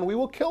UAV, and we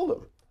will kill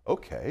them.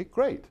 Okay,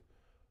 great.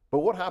 But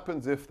what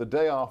happens if the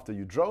day after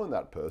you drone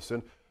that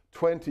person,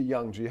 20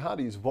 young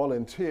jihadis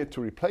volunteer to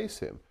replace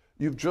him?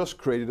 You've just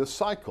created a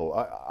cycle.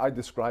 I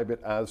describe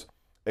it as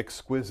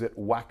exquisite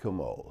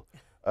whack-a-mole.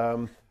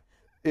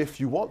 If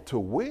you want to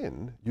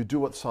win, you do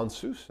what Sun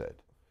Tzu said.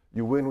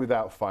 You win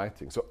without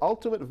fighting. So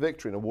ultimate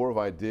victory in a war of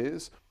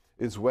ideas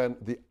is when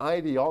the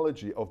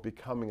ideology of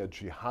becoming a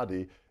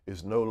jihadi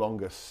is no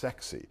longer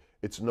sexy.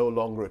 It's no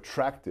longer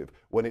attractive,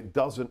 when it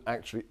doesn't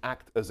actually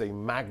act as a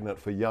magnet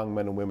for young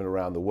men and women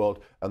around the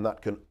world, and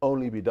that can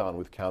only be done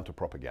with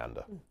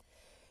counter-propaganda.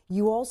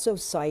 You also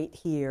cite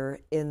here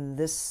in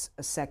this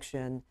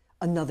section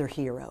another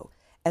hero,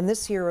 and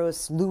this hero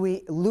is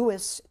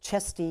Louis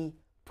Chesty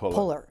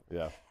Puller.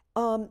 Yeah.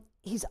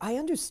 I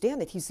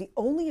understand it. He's the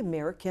only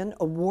American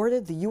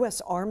awarded the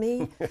U.S.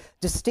 Army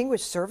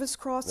Distinguished Service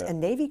Cross and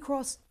Navy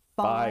Cross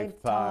five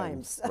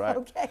times. Right.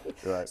 Okay.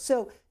 Right.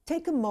 So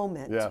take a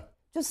moment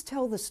just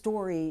tell the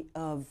story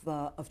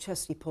of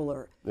Chesty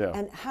Puller Yeah.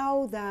 and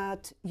how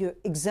that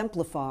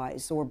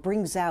exemplifies or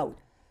brings out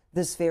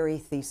this very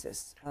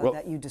thesis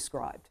that you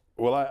described.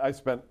 Well, I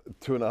spent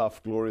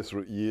 2.5 glorious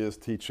years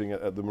teaching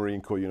at the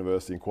Marine Corps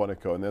University in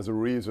Quantico, and there's a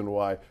reason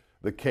why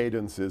the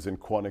cadences in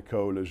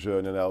Quantico,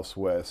 Lejeune, and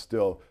elsewhere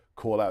still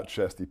call out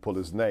Chesty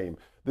Puller's name.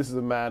 This is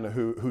a man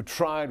who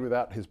tried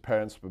without his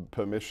parents'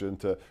 permission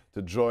to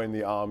join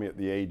the army at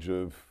the age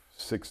of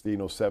 16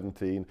 or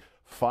 17.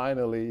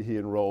 Finally, he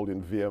enrolled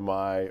in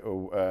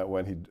VMI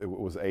when he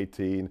was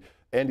 18,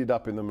 ended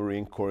up in the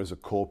Marine Corps as a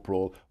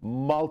corporal,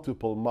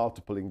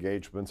 multiple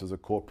engagements as a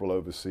corporal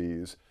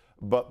overseas.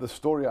 But the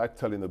story I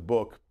tell in the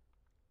book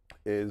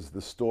is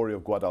the story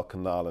of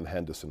Guadalcanal and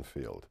Henderson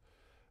Field.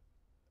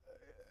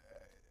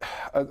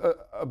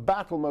 A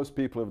battle most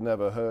people have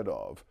never heard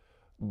of,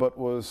 but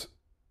was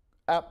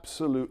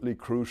absolutely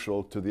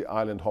crucial to the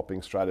island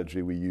hopping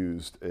strategy we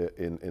used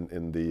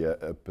in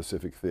the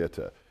Pacific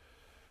Theater.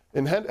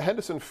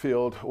 Henderson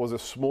Field was a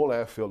small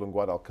airfield in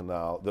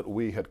Guadalcanal that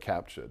we had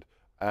captured,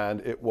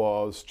 and it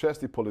was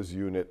Chesty Puller's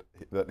unit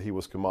that he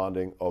was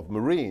commanding of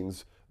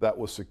Marines that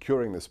was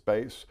securing this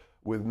base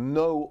with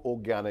no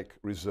organic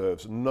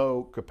reserves,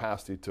 no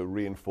capacity to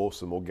reinforce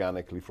them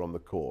organically from the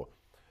Corps.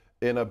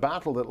 In a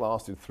battle that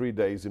lasted 3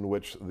 days, in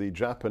which the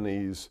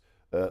Japanese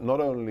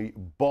not only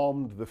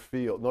bombed the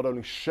field, not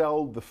only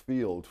shelled the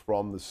field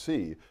from the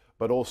sea,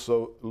 but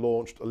also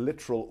launched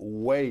literal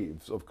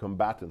waves of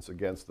combatants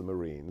against the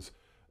Marines.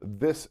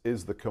 This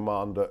is the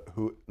commander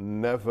who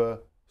never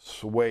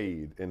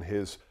swayed in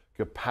his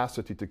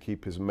capacity to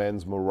keep his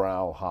men's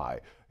morale high.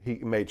 He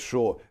made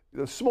sure,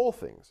 the small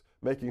things,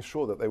 making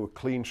sure that they were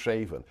clean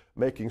shaven,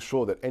 making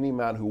sure that any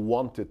man who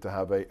wanted to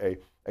have a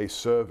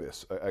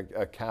service,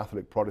 a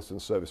Catholic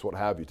Protestant service, what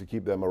have you, to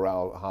keep their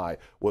morale high,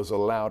 was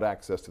allowed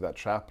access to that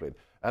chaplain.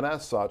 And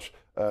as such,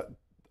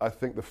 I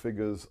think the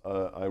figures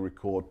I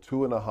record,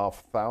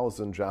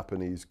 2,500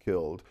 Japanese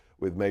killed,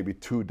 with maybe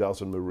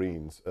 24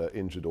 Marines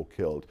injured or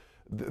killed.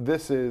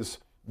 This is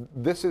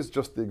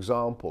just the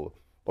example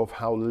of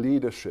how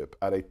leadership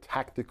at a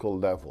tactical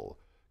level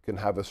can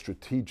have a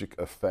strategic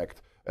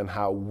effect, and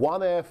how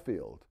one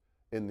airfield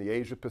in the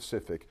Asia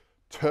Pacific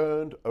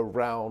turned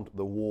around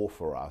the war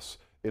for us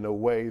in a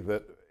way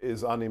that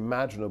is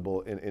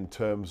unimaginable in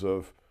terms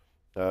of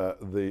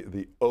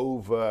the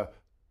over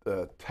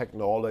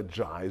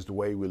technologized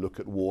way we look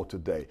at war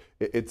today.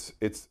 It's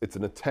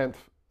an attempt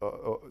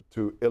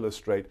to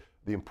illustrate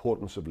the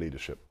importance of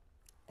leadership.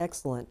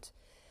 Excellent.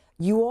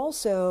 You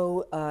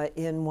also,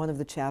 in one of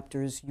the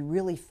chapters, you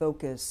really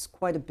focus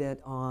quite a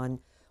bit on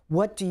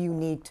what do you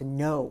need to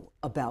know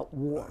about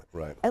war.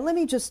 Right. And let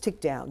me just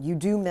tick down. You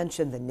do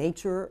mention the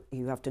nature.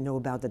 You have to know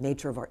about the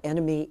nature of our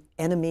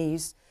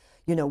enemies.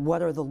 You know,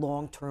 what are the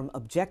long-term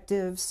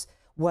objectives?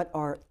 What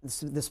are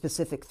the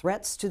specific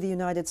threats to the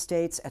United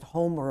States at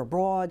home or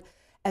abroad?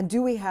 And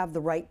do we have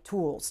the right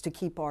tools to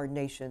keep our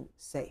nation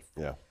safe?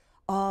 Yeah.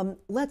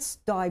 Let's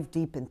dive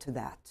deep into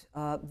that.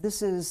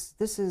 This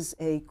is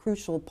a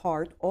crucial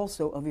part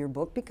also of your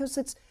book, because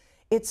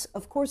it's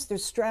of course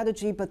there's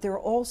strategy, but there are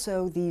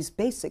also these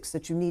basics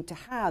that you need to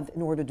have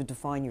in order to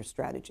define your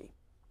strategy.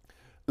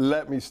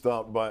 Let me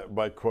start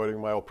by quoting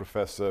my old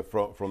professor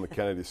from the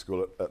Kennedy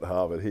School at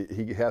Harvard.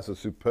 He has a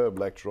superb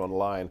lecture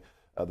online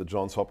at the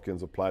Johns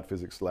Hopkins Applied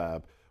Physics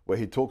Lab, where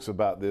he talks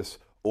about this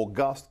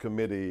august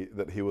committee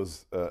that he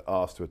was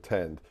asked to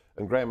attend.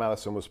 And Graham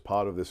Allison was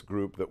part of this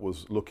group that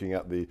was looking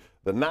at the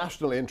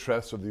national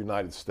interests of the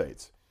United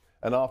States.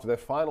 And after their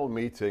final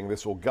meeting,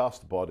 this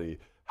august body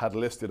had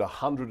listed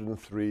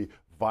 103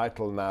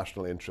 vital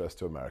national interests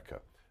to America.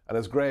 And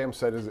as Graham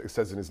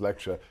says in his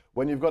lecture,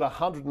 when you've got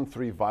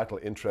 103 vital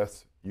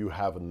interests, you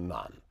have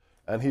none.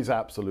 And he's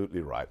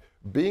absolutely right.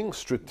 Being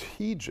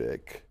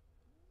strategic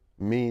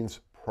means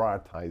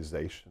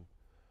prioritization.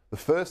 The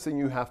first thing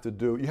you have to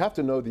do, you have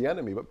to know the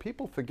enemy, but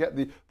people forget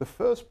the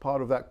first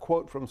part of that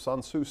quote from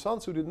Sun Tzu. Sun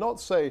Tzu did not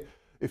say,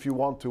 if you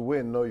want to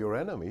win, know your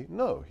enemy.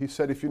 No, he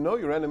said, if you know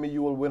your enemy,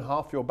 you will win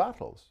half your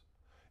battles.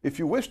 If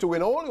you wish to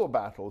win all your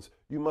battles,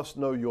 you must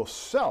know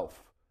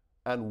yourself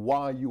and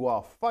why you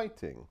are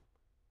fighting,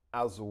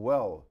 as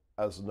well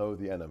as know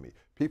the enemy.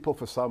 People,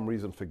 for some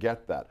reason,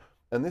 forget that.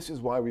 And this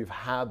is why we've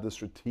had the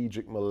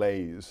strategic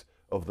malaise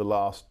of the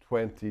last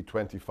 20,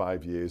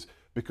 25 years,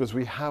 because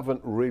we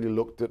haven't really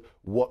looked at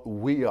what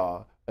we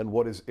are and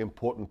what is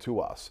important to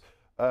us.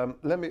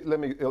 Let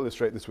me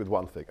illustrate this with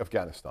one thing,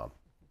 Afghanistan.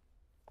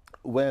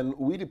 When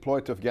we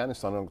deployed to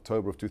Afghanistan in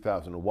October of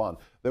 2001,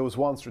 there was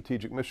one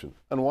strategic mission,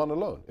 and one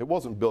alone. It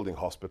wasn't building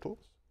hospitals.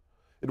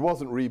 It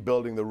wasn't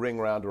rebuilding the ring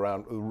road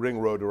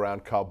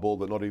around Kabul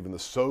that not even the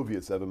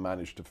Soviets ever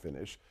managed to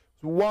finish.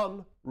 It was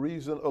one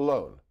reason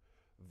alone.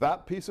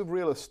 That piece of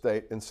real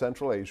estate in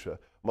Central Asia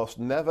must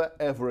never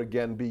ever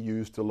again be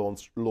used to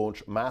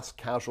launch mass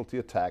casualty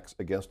attacks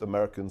against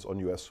Americans on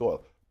US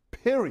soil,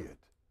 period.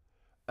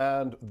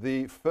 And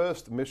the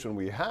first mission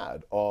we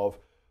had of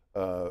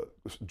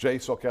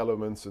JSOC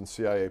elements and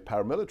CIA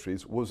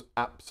paramilitaries was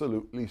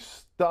absolutely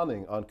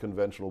stunning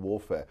unconventional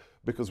warfare,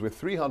 because with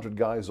 300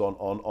 guys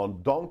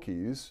on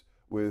donkeys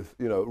with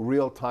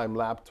real-time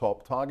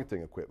laptop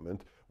targeting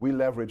equipment, we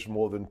leveraged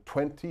more than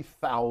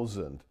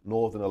 20,000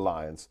 Northern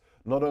Alliance,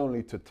 not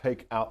only to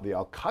take out the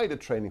Al-Qaeda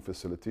training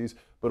facilities,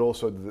 but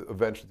also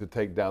eventually to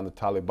take down the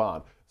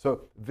Taliban.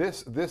 So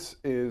this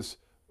is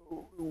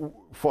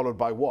followed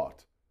by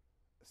what?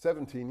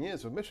 17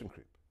 years of mission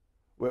creep.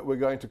 We're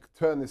going to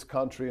turn this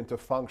country into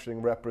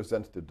functioning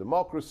representative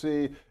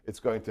democracy. It's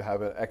going to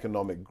have an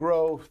economic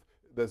growth.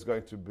 There's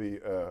going to be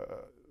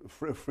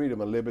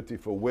freedom and liberty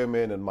for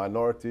women and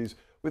minorities.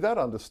 Without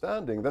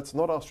understanding, that's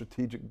not our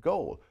strategic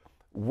goal.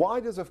 Why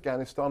does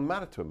Afghanistan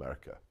matter to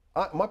America?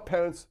 My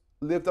parents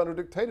lived under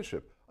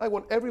dictatorship. I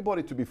want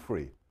everybody to be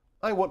free.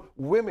 I want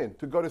women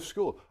to go to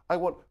school. I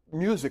want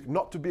music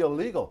not to be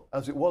illegal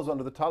as it was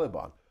under the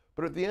Taliban.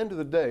 But at the end of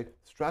the day,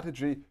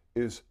 strategy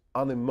is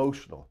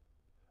unemotional.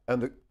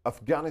 And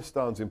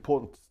Afghanistan's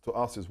importance to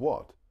us is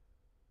what?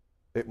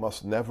 It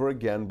must never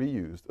again be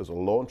used as a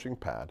launching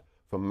pad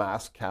for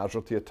mass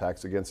casualty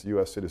attacks against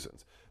US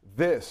citizens.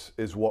 This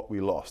is what we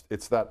lost.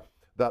 It's that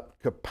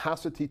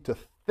capacity to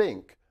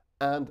think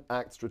and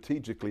act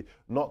strategically,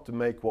 not to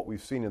make what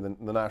we've seen in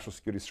the national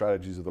security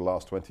strategies of the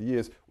last 20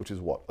 years, which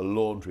is what? A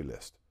laundry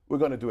list. We're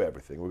going to do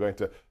everything. We're going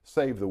to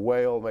save the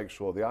whale, make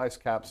sure the ice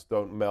caps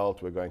don't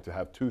melt. We're going to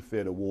have 2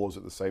 theater wars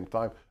at the same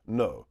time.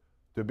 No.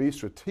 To be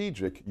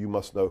strategic, you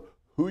must know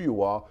who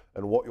you are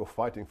and what you're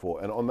fighting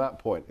for. And on that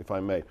point, if I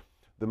may,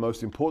 the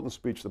most important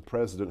speech the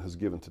president has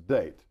given to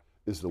date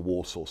is the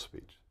Warsaw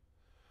speech.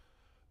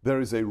 There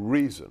is a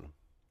reason.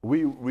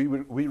 We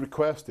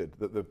requested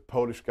that the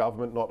Polish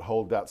government not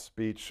hold that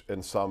speech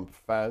in some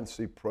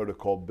fancy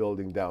protocol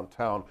building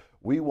downtown.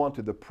 We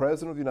wanted the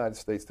President of the United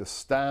States to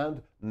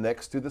stand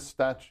next to the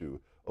statue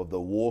of the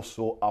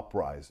Warsaw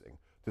Uprising,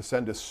 to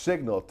send a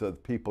signal to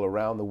people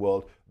around the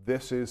world,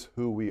 this is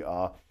who we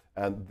are.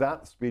 And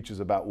that speech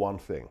is about one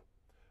thing.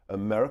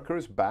 America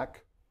is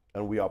back,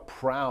 and we are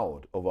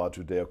proud of our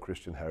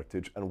Judeo-Christian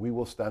heritage, and we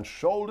will stand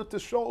shoulder to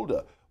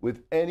shoulder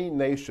with any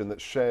nation that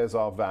shares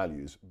our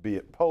values, be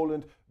it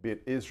Poland, be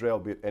it Israel,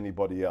 be it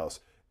anybody else.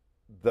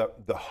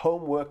 The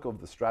homework of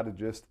the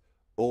strategist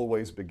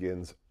always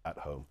begins at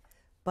home.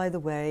 By the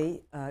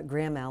way,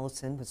 Graham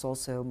Allison was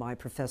also my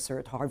professor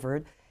at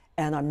Harvard,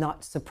 and I'm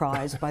not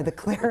surprised by the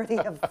clarity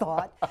of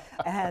thought.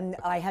 And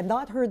I had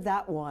not heard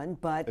that one,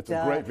 but it's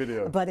a great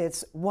video. But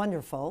it's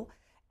wonderful.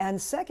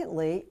 And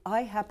secondly,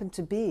 I happened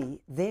to be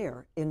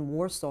there in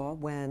Warsaw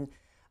when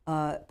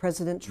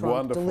President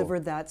Trump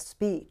delivered that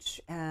speech,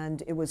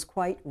 and it was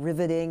quite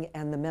riveting,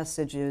 and the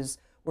messages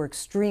were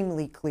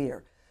extremely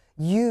clear.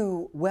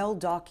 You well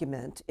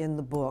document in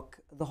the book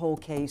the whole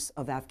case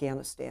of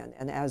Afghanistan,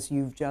 and as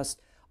you've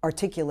just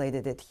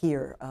articulated it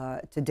here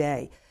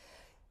today.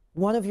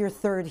 One of your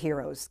third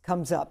heroes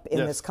comes up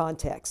in this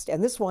context,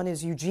 and this one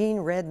is Eugene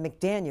Red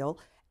McDaniel,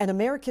 an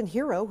American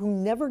hero who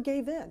never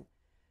gave in.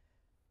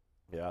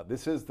 Yeah,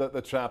 this is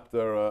the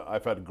chapter.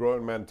 I've had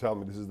grown men tell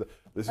me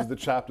this is the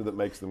chapter that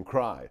makes them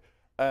cry,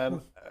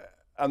 and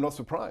I'm not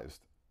surprised.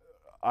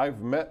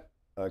 I've met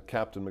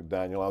Captain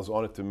McDaniel. I was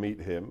honored to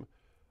meet him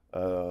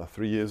 3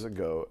 years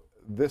ago.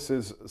 This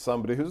is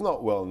somebody who's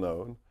not well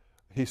known.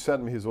 He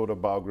sent me his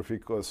autobiography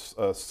called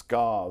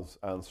Scars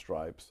and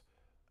Stripes,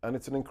 and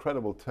it's an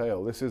incredible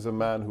tale. This is a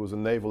man who was a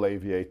naval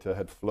aviator,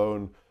 had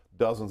flown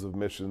dozens of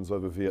missions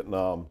over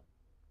Vietnam,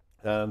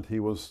 and he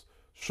was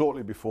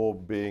shortly before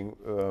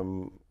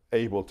being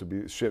able to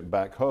be shipped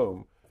back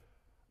home,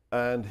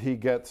 and he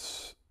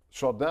gets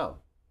shot down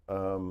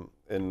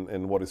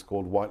in what is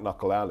called White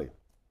Knuckle Alley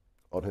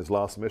on his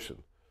last mission.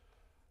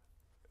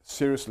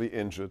 Seriously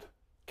injured,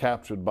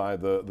 captured by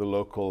the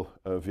local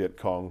Viet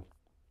Cong.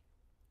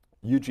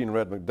 Eugene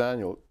Red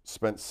McDaniel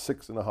spent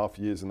 6.5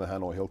 years in the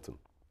Hanoi Hilton.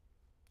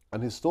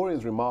 And his story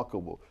is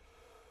remarkable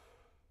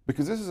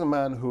because this is a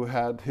man who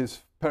had, his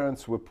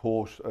parents were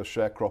poor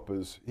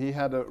sharecroppers. He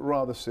had a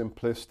rather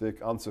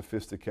simplistic,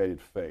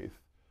 unsophisticated faith.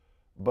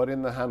 But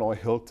in the Hanoi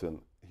Hilton,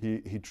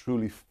 he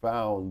truly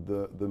found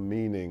the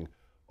meaning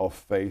of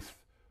faith,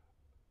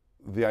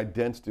 the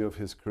identity of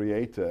his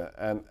creator.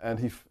 And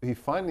he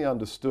finally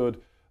understood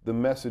the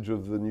message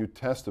of the New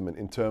Testament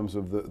in terms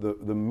of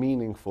the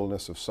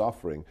meaningfulness of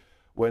suffering.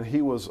 When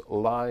he was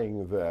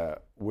lying there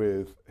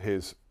with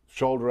his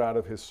shoulder out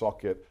of his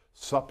socket,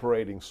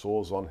 suppurating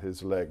sores on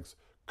his legs,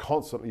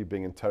 constantly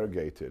being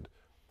interrogated,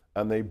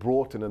 and they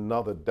brought in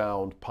another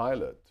downed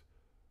pilot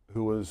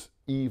who was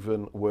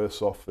even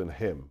worse off than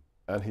him.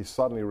 And he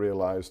suddenly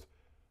realized,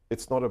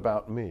 it's not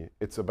about me,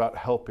 it's about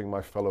helping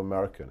my fellow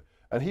American.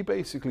 And he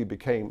basically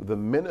became the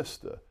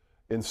minister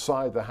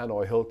inside the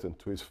Hanoi Hilton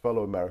to his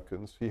fellow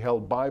Americans. He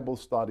held Bible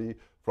study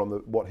from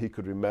what he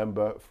could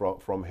remember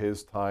from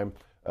his time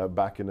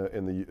back in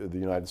the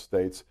United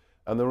States.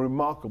 And the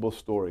remarkable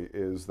story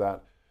is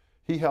that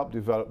he helped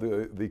develop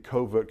the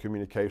covert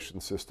communication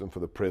system for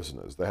the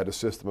prisoners. They had a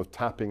system of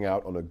tapping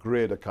out on a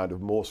grid, a kind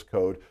of Morse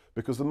code,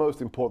 because the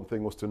most important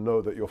thing was to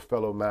know that your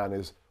fellow man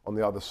is on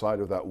the other side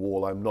of that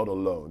wall. I'm not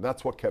alone.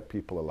 That's what kept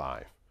people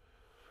alive.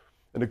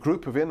 And a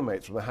group of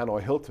inmates from the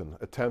Hanoi Hilton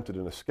attempted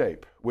an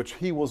escape, which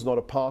he was not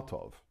a part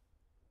of.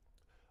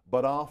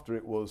 But after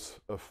it was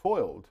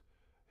foiled,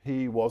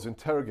 he was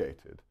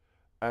interrogated.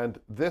 And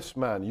this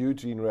man,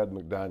 Eugene Red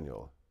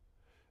McDaniel,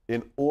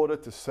 in order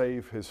to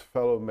save his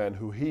fellow men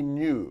who he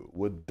knew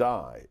would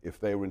die if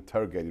they were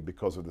interrogated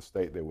because of the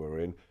state they were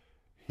in,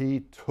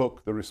 he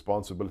took the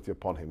responsibility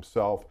upon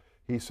himself.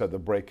 He said the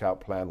breakout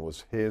plan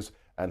was his,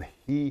 and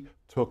he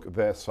took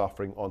their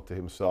suffering onto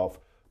himself,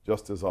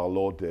 just as our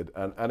Lord did.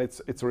 And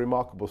it's a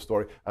remarkable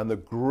story. And the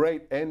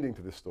great ending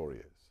to this story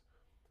is,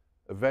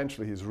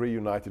 eventually he's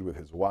reunited with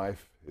his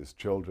wife, his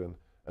children,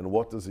 and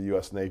what does the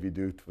U.S. Navy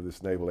do for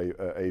this naval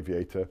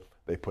aviator?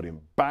 They put him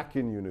back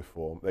in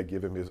uniform, they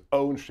give him his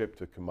own ship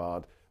to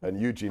command, and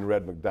Eugene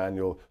Red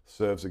McDaniel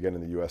serves again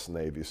in the U.S.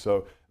 Navy.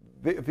 So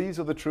these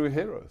are the true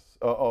heroes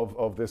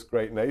of this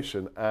great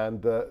nation.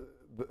 And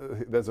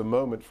there's a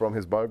moment from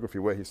his biography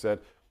where he said,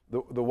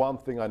 the one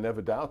thing I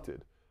never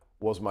doubted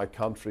was my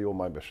country or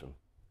my mission.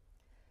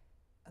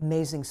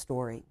 Amazing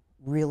story,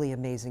 really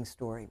amazing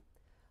story.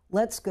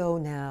 Let's go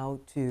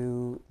now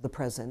to the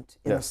present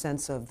in the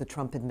sense of the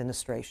Trump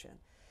administration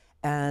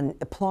and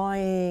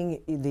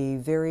applying the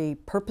very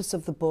purpose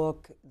of the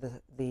book,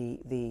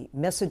 the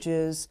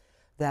messages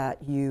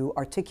that you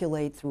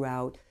articulate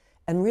throughout,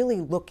 and really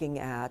looking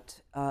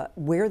at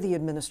where the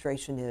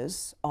administration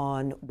is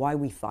on why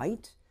we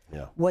fight,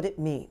 what it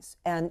means.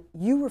 And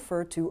you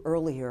referred to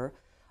earlier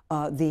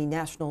the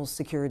National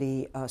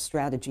Security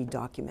Strategy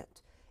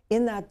document.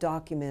 In that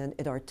document,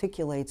 it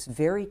articulates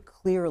very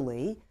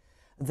clearly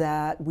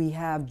that we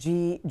have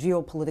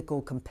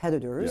geopolitical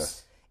competitors.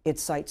 Yes. It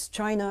cites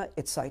China,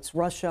 it cites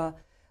Russia.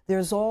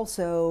 There's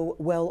also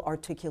well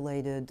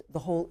articulated the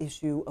whole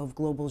issue of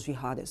global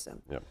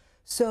jihadism. Yep.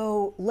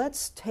 So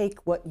let's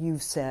take what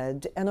you've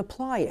said and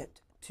apply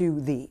it to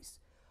these.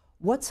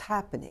 What's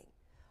happening?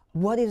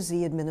 What is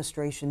the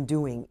administration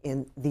doing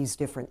in these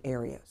different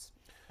areas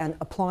and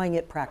applying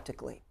it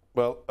practically?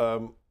 Well,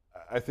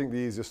 I think the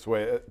easiest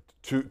way,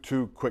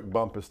 two quick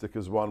bumper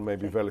stickers. One may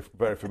be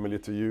very familiar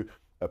to you.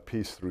 A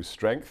peace through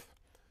strength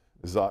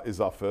is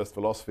our first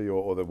philosophy,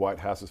 or the White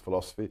House's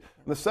philosophy.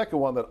 And the second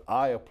one that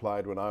I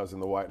applied when I was in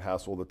the White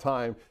House all the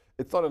time,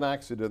 it's not an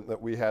accident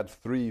that we had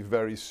three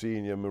very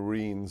senior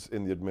Marines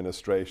in the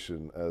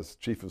administration as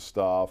Chief of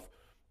Staff,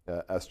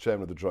 as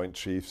Chairman of the Joint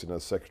Chiefs, and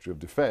as Secretary of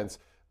Defense.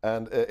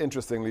 And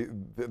interestingly,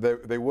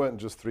 they weren't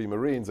just three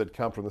Marines, they'd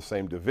come from the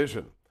same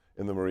division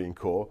in the Marine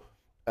Corps.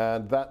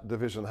 And that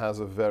division has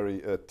a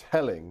very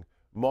telling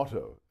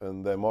motto,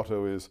 and their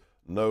motto is,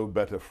 no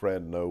better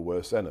friend, no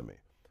worse enemy.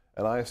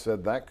 And I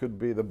said that could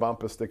be the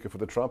bumper sticker for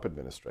the Trump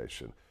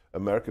administration.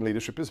 American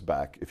leadership is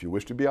back. If you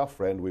wish to be our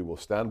friend, we will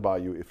stand by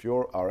you. If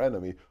you're our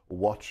enemy,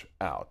 watch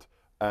out.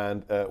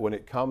 And when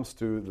it comes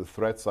to the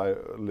threats I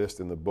list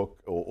in the book,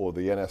 or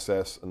the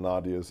NSS,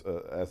 Nadia's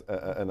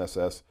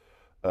NSS,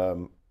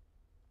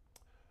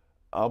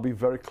 I'll be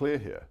very clear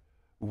here.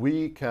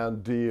 We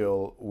can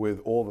deal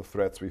with all the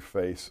threats we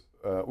face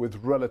with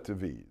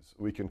relative ease.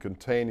 We can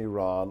contain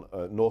Iran.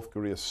 North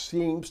Korea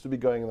seems to be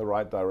going in the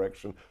right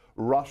direction.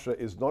 Russia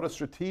is not a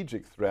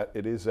strategic threat.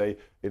 It is a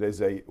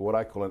what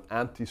I call an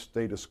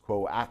anti-status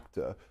quo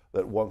actor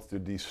that wants to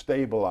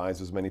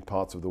destabilize as many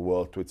parts of the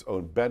world to its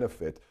own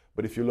benefit.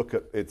 But if you look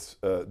at its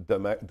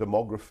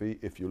demography,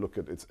 if you look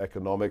at its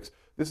economics,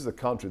 this is a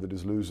country that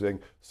is losing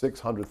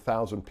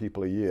 600,000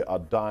 people a year, are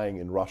dying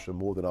in Russia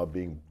more than are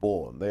being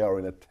born. They are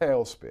in a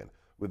tailspin.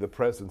 With the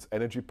president's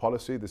energy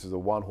policy, this is a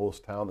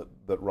one-horse town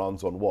that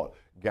runs on what?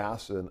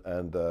 Gas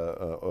and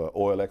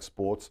oil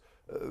exports.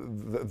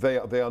 They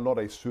are not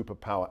a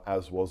superpower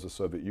as was the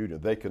Soviet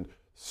Union. They can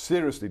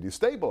seriously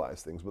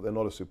destabilize things, but they're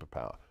not a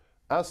superpower.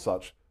 As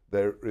such,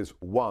 there is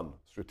one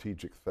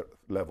strategic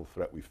level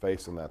threat we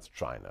face, and that's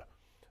China.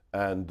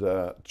 And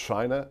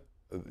China,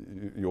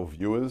 your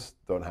viewers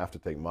don't have to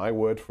take my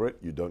word for it.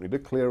 You don't need a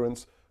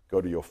clearance. Go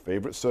to your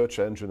favorite search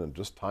engine and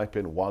just type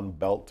in One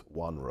Belt,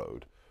 One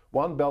Road.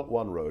 One Belt,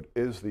 One Road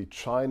is the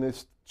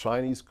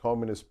Chinese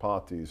Communist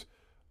Party's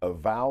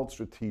avowed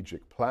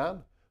strategic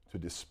plan to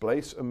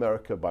displace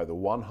America by the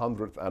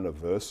 100th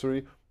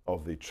anniversary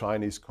of the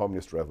Chinese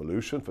Communist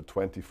Revolution for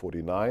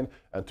 2049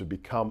 and to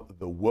become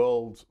the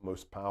world's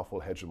most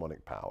powerful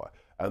hegemonic power.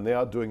 And they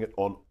are doing it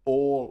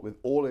with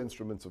all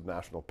instruments of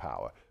national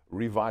power,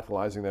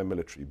 revitalizing their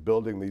military,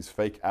 building these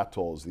fake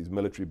atolls, these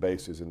military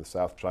bases in the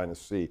South China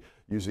Sea,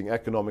 using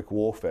economic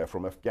warfare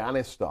from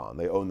Afghanistan.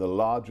 They own the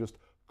largest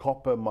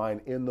copper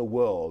mine in the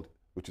world,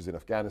 which is in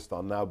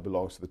Afghanistan, now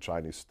belongs to the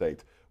Chinese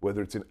state.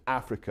 Whether it's in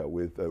Africa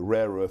with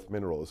rare earth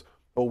minerals,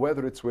 or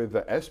whether it's with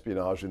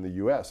espionage in the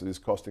US, it is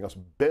costing us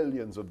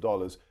billions of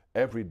dollars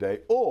every day.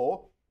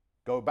 Or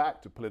go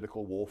back to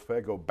political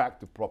warfare, go back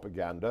to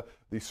propaganda,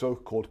 the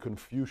so-called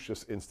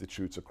Confucius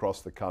institutes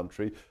across the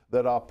country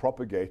that are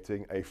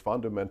propagating a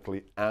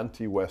fundamentally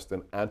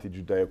anti-Western,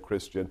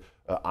 anti-Judeo-Christian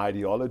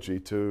ideology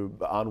to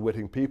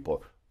unwitting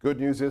people. Good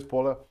news is,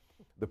 Paula,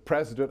 the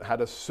president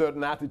had a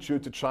certain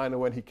attitude to China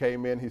when he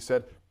came in. He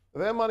said,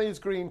 their money is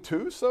green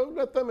too, so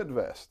let them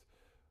invest.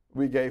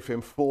 We gave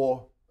him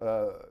 4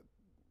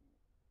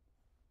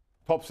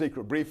 top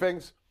secret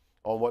briefings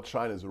on what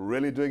China is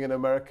really doing in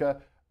America,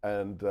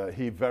 And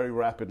he very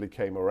rapidly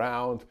came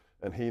around,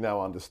 and he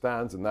now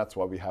understands, and that's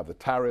why we have the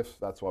tariffs,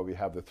 that's why we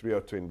have the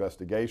 302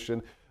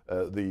 investigation.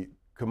 The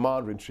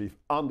Commander-in-Chief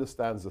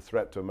understands the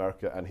threat to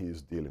America, and he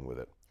is dealing with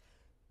it.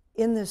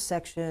 In this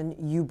section,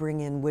 you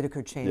bring in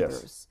Whittaker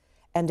Chambers. Yes.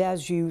 And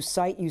as you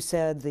cite, you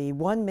said the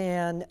one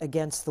man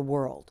against the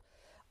world.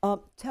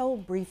 Tell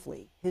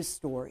briefly his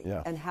story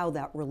and how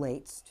that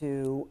relates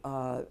to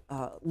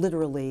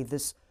literally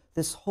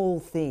this whole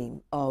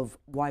theme of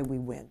why we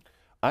win.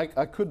 I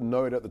couldn't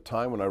know it at the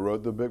time when I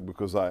wrote the book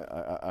because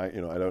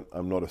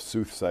I'm not a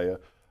soothsayer.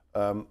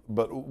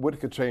 But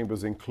Whittaker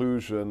Chambers'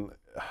 inclusion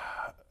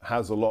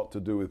has a lot to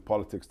do with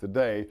politics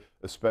today,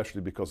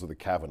 especially because of the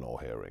Kavanaugh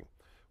hearing.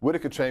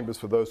 Whittaker Chambers,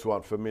 for those who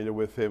aren't familiar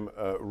with him,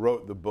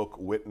 wrote the book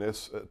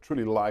Witness, a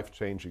truly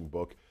life-changing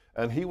book.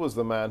 And he was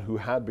the man who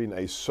had been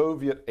a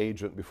Soviet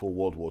agent before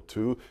World War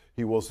II.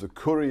 He was the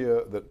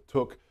courier that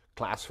took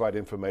classified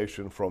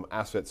information from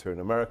assets here in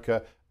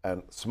America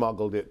and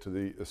smuggled it to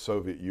the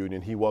Soviet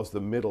Union. He was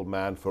the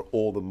middleman for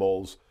all the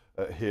moles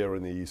here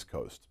in the East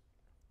Coast.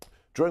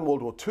 During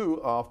World War II,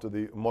 after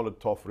the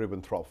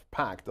Molotov-Ribbentrop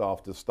Pact,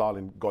 after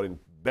Stalin got in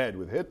bed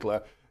with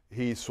Hitler,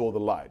 he saw the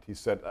light. He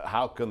said,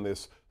 how can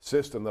this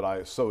system that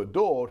I so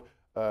adored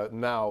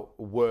now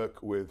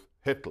work with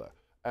Hitler?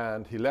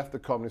 And he left the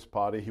Communist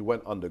Party, he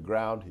went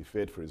underground, he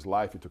feared for his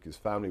life, he took his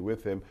family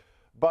with him,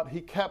 but he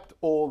kept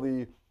all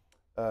the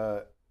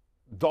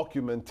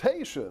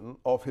documentation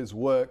of his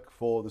work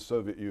for the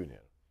Soviet Union.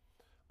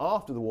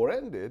 After the war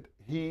ended,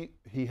 he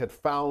had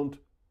found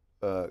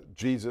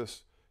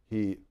Jesus,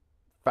 he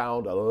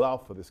found a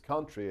love for this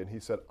country, and he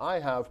said, I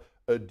have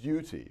a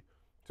duty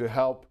to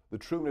help the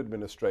Truman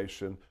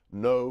administration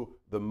know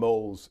the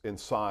moles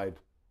inside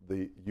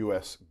the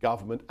US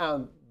government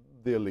and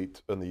the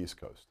elite on the East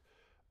Coast.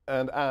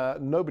 And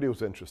nobody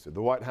was interested.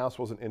 The White House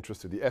wasn't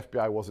interested, the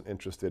FBI wasn't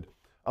interested,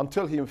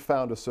 until he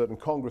found a certain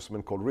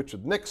congressman called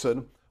Richard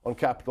Nixon on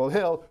Capitol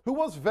Hill, who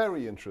was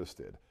very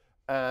interested.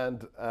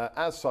 And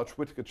as such,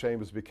 Whittaker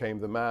Chambers became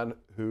the man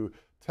who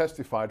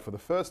testified for the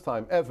first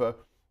time ever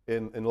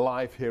in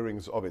live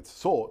hearings of its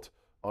sort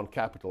on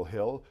Capitol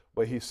Hill,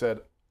 where he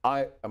said,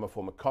 I am a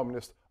former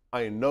communist,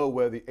 I know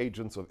where the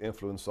agents of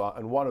influence are,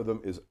 and one of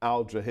them is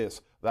Alger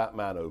Hiss, that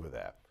man over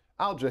there.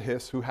 Alger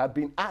Hiss, who had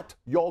been at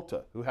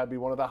Yalta, who had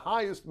been one of the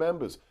highest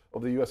members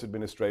of the US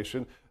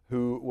administration,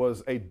 who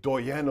was a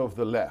doyen of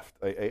the left,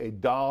 a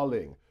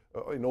darling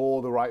in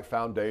all the right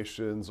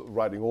foundations,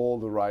 writing all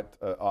the right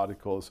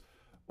articles,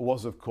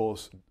 was, of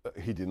course,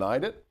 he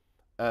denied it,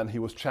 and he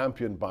was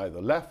championed by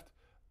the left,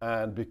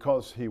 and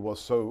because he was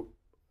so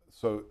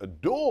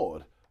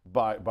adored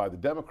by the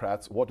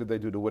Democrats, what did they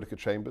do to Whittaker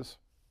Chambers?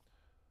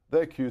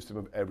 They accused him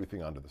of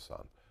everything under the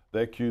sun.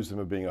 They accused him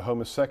of being a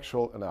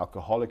homosexual, an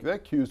alcoholic. They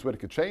accused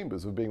Whittaker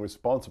Chambers of being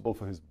responsible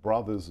for his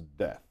brother's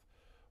death.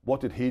 What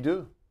did he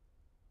do?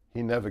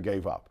 He never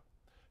gave up.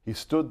 He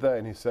stood there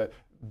and he said,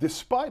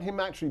 despite him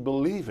actually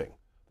believing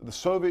that the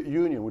Soviet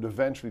Union would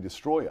eventually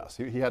destroy us,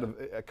 he had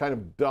a kind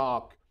of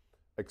dark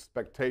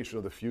expectation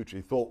of the future.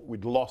 He thought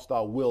we'd lost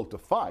our will to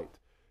fight.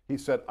 He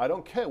said, I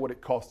don't care what it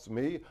costs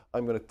me,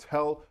 I'm going to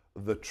tell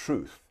the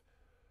truth.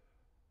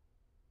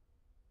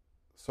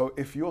 So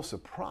if you're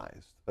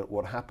surprised at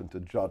what happened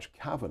to Judge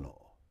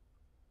Kavanaugh,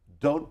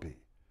 don't be,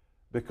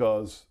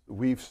 because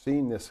we've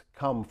seen this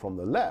come from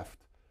the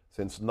left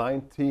since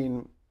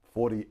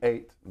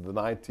 1948, the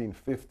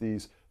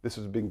 1950s. This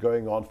has been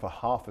going on for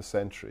half a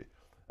century.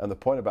 And the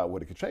point about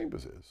Whittaker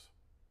Chambers is,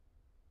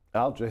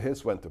 Alger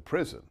Hiss went to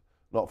prison,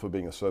 not for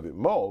being a Soviet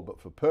mole,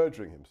 but for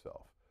perjuring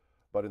himself.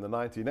 But in the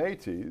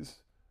 1980s,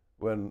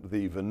 when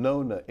the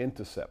Venona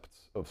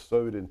intercepts of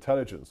Soviet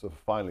intelligence are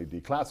finally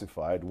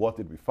declassified, what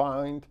did we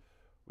find?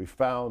 We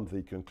found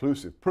the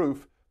conclusive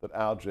proof that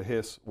Alger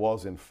Hiss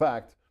was in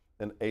fact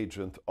an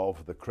agent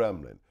of the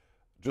Kremlin.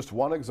 Just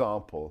one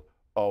example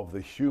of the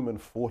human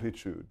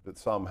fortitude that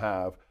some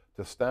have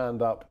to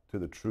stand up to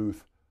the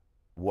truth,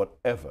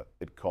 whatever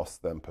it costs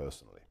them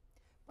personally.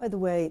 By the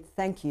way,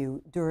 thank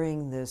you.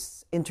 During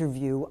this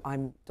interview,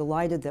 I'm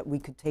delighted that we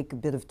could take a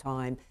bit of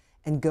time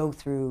and go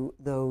through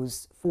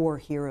those 4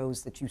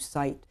 heroes that you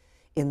cite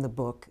in the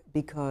book,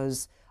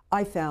 because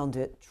I found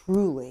it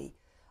truly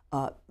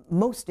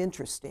most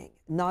interesting,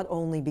 not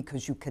only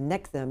because you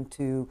connect them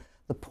to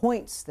the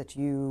points that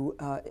you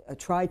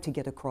tried to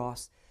get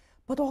across,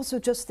 but also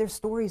just their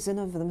stories in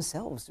of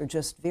themselves are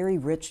just very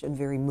rich and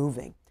very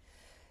moving.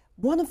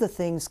 One of the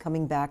things,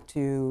 coming back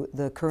to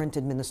the current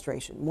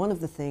administration, one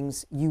of the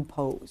things you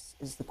pose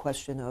is the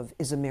question of,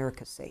 is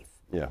America safe?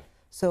 Yeah.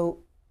 So,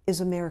 is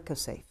America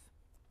safe?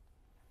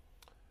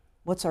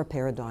 What's our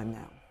paradigm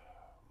now?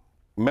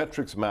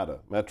 Metrics matter.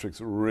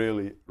 Metrics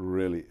really,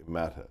 really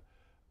matter.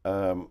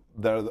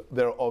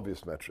 There are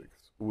obvious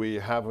metrics. We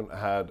haven't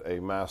had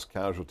a mass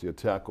casualty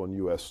attack on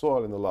US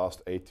soil in the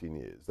last 18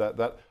 years.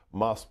 That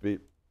must be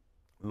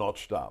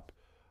notched up.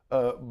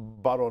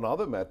 But on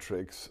other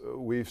metrics,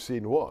 we've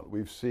seen what?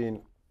 We've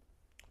seen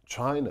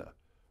China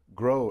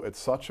grow at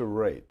such a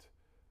rate,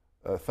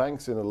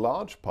 thanks in a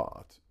large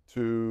part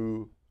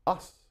to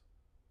us.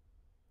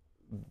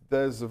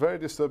 there's a very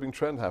disturbing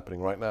trend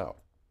happening right now,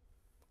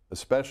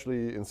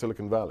 especially in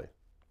Silicon Valley.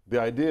 The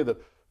idea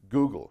that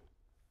Google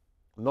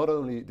not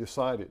only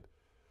decided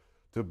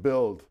to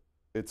build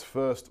its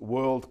first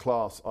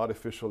world-class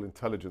artificial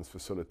intelligence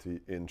facility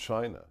in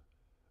China,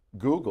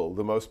 Google,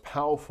 the most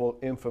powerful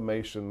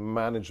information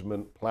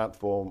management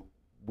platform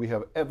we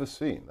have ever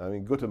seen. I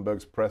mean,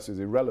 Gutenberg's press is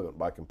irrelevant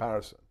by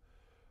comparison.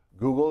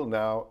 Google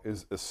now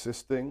is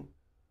assisting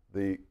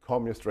the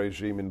communist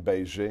regime in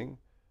Beijing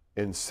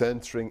in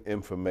censoring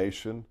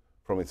information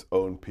from its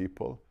own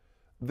people.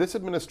 This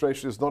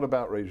administration is not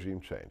about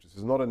regime change. This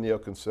is not a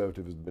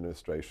neoconservative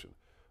administration.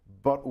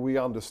 But we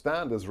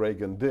understand, as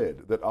Reagan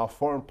did, that our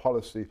foreign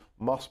policy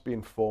must be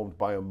informed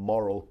by a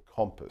moral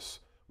compass.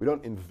 We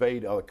don't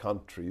invade other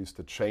countries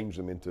to change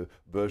them into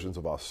versions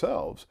of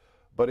ourselves.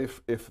 But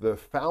if the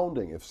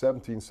founding, if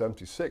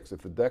 1776,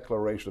 if the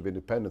Declaration of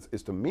Independence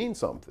is to mean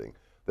something,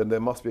 then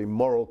there must be a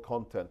moral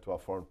content to our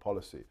foreign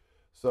policy.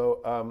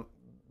 So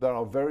there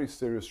are very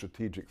serious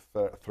strategic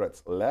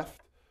threats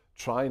left.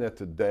 China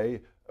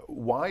today,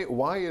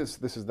 why is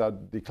this is now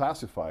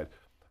declassified?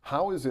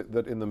 How is it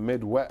that in the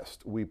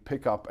Midwest we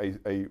pick up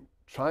a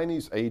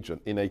Chinese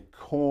agent in a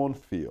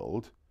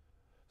cornfield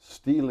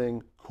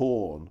stealing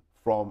corn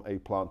from a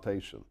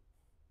plantation?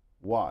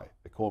 Why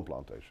a corn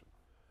plantation?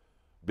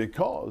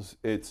 Because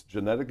it's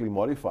genetically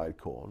modified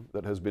corn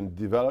that has been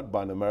developed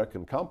by an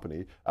American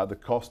company at the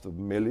cost of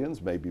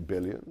millions, maybe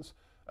billions.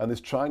 And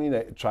this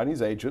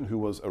Chinese agent who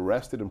was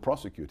arrested and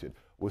prosecuted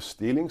was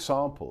stealing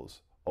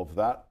samples of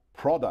that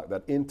product,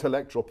 that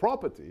intellectual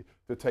property,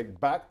 to take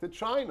back to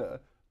China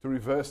to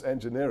reverse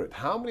engineer it.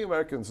 How many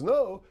Americans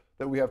know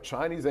that we have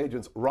Chinese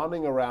agents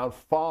running around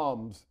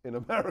farms in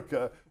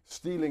America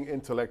stealing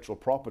intellectual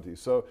property?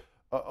 So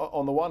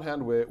on the one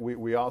hand,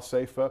 we are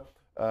safer.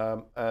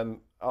 And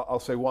I'll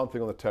say one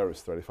thing on the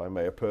terrorist threat, if I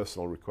may, a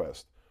personal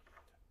request.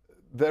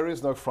 There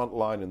is no front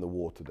line in the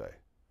war today.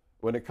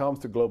 When it comes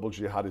to global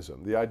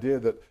jihadism, the idea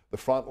that the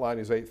front line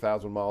is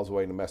 8,000 miles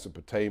away in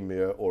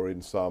Mesopotamia or in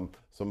some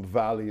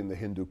valley in the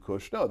Hindu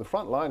Kush. No, the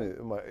front line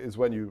is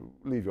when you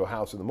leave your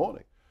house in the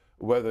morning.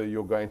 Whether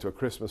you're going to a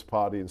Christmas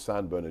party in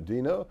San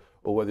Bernardino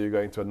or whether you're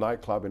going to a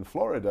nightclub in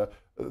Florida,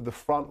 the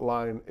front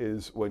line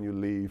is when you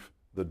leave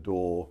the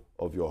door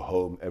of your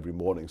home every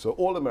morning. So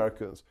all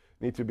Americans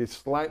need to be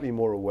slightly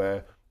more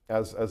aware,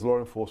 as law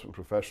enforcement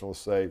professionals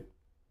say,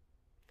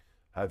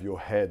 have your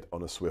head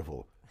on a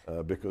swivel,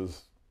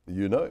 because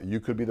you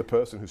could be the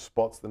person who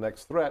spots the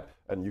next threat,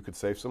 and you could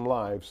save some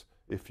lives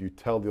if you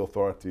tell the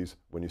authorities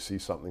when you see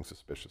something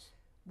suspicious.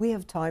 We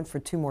have time for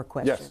two more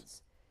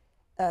questions.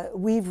 Yes.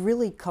 We've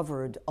really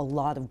covered a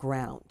lot of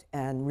ground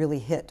and really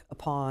hit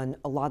upon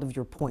a lot of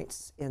your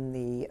points in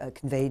the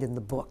conveyed in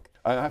the book.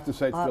 I have to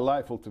say it's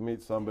delightful to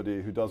meet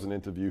somebody who does an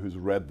interview who's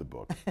read the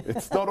book.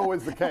 It's not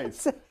always the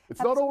case.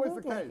 It's not always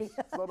the case.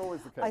 It's not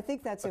always the case. I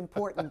think that's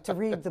important to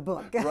read the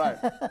book. Right.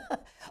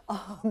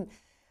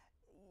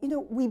 You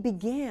know, we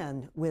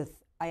began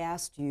with, I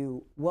asked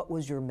you, what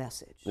was your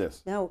message?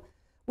 Yes. Now,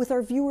 with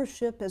our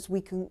viewership, as we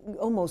can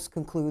almost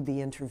conclude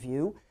the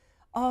interview,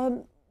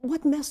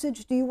 what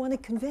message do you want to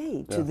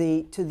convey to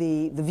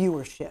the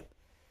viewership?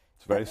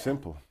 It's very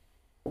simple.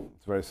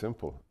 It's very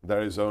simple.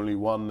 There is only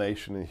one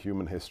nation in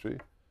human history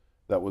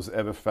that was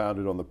ever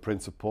founded on the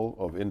principle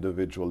of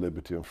individual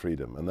liberty and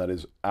freedom, and that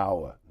is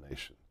our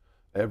nation.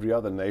 Every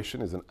other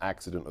nation is an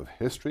accident of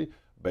history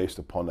based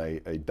upon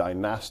a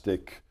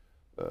dynastic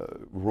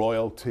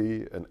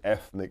royalty, an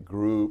ethnic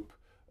group,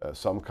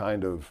 some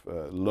kind of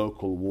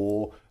local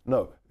war.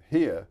 No,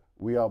 here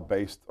we are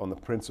based on the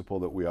principle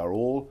that we are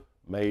all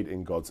made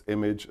in God's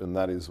image, and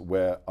that is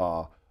where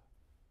our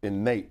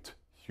innate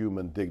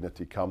human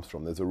dignity comes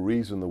from. There's a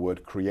reason the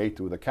word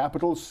creator with a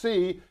capital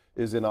C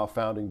is in our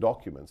founding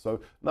document.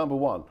 So number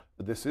one,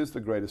 this is the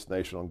greatest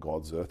nation on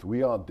God's earth.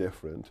 We are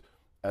different,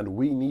 and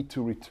we need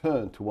to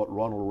return to what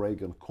Ronald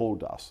Reagan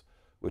called us,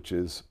 which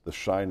is the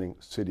shining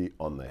city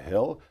on the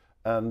hill.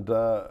 And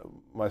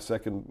my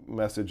second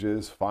message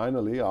is,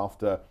 finally,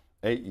 after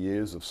 8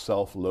 years of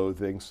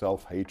self-loathing,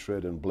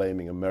 self-hatred, and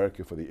blaming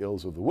America for the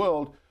ills of the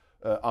world,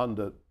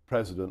 under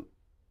President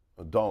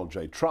Donald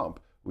J. Trump,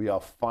 we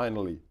are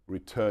finally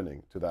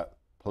returning to that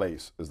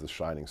place as the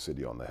shining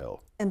city on the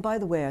hill. And by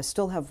the way, I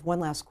still have one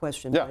last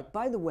question. Yeah. But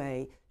by the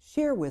way,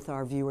 share with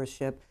our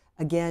viewership,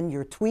 again,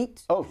 your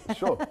tweet. Oh,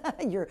 sure.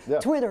 your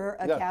Twitter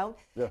account.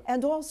 Yeah.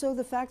 And also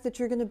the fact that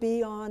you're going to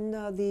be on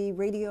the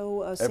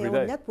Radio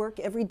Salem Network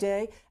every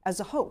day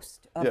as a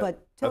host.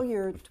 But tell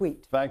your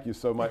tweet. Thank you.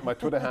 So my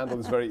Twitter handle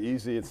is very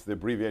easy. It's the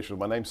abbreviation of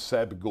my name,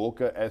 Seb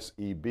Gorka,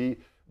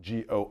 S-E-B-G-O-R-K-A.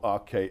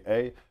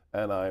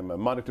 And I'm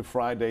Monday to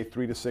Friday,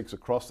 3 to 6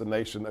 across the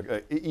nation,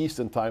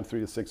 Eastern Time, 3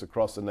 to 6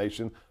 across the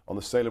nation on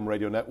the Salem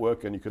Radio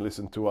Network. And you can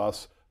listen to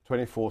us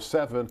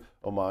 24/7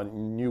 on my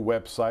new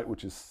website,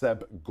 which is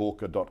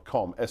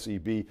sebgorka.com,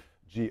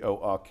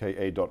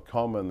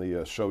 SEBGORKA.com. And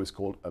the show is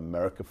called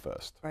America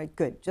First. Right,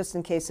 good. Just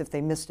in case if they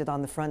missed it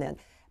on the front end.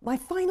 My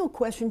final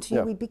question to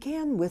you, we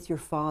began with your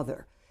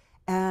father.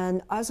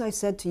 And as I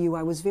said to you,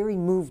 I was very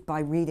moved by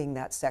reading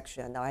that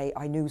section.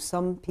 I knew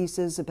some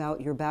pieces about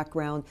your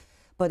background.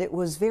 but it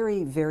was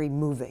very, very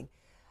moving.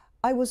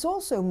 I was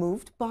also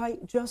moved by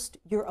just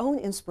your own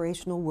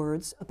inspirational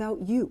words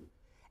about you.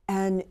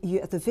 And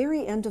at the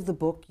very end of the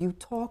book, you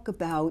talk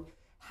about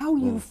how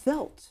you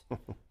felt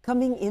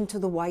coming into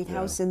the White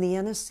House in the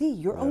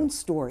NSC, your own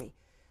story.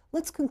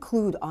 Let's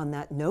conclude on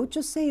that note.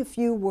 Just say a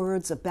few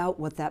words about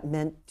what that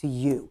meant to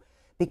you,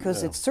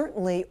 because it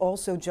certainly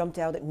also jumped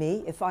out at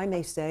me. If I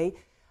may say,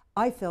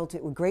 I felt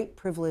it a great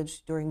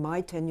privilege during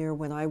my tenure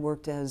when I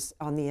worked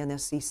on the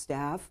NSC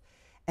staff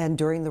and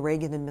during the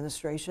Reagan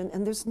administration,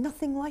 and there's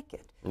nothing like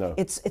it. No.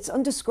 It's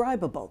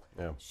undescribable.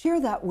 Share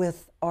that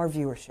with our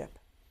viewership.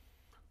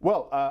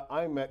 Well,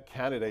 I met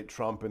candidate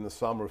Trump in the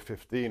summer of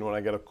 15 when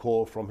I get a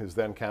call from his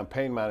then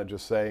campaign manager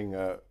saying,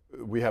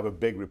 we have a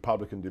big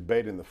Republican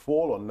debate in the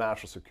fall on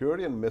national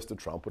security and Mr.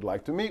 Trump would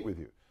like to meet with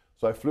you.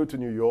 So I flew to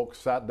New York,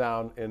 sat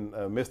down in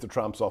Mr.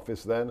 Trump's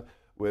office then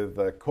with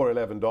Corey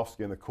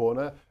Lewandowski in the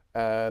corner,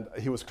 and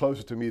he was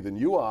closer to me than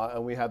you are,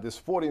 and we had this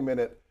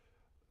 40-minute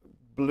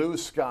blue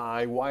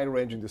sky,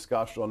 wide-ranging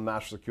discussion on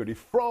national security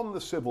from the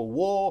Civil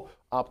War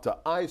up to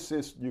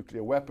ISIS,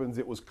 nuclear weapons.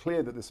 It was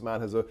clear that this man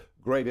has a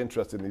great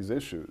interest in these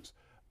issues.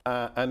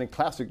 And in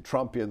classic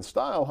Trumpian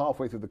style,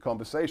 halfway through the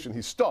conversation,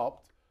 he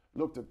stopped,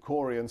 looked at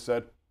Corey and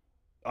said,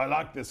 I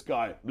like this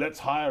guy, let's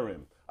hire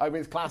him. I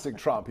mean, it's classic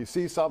Trump. He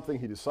sees something,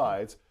 he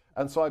decides.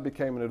 And so I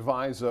became an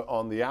advisor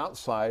on the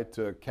outside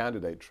to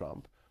candidate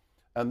Trump,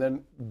 and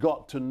then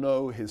got to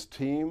know his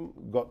team,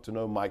 got to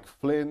know Mike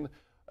Flynn.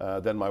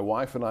 Then my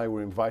wife and I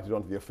were invited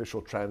onto the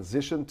official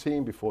transition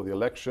team before the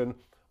election.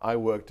 I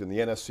worked in the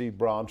NSC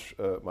branch.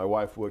 My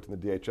wife worked in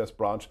the DHS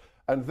branch.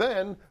 And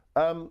then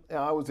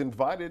I was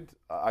invited,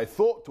 I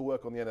thought, to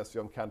work on the NSC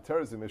on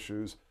counterterrorism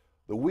issues.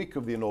 The week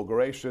of the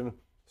inauguration,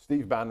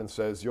 Steve Bannon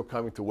says, you're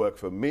coming to work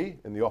for me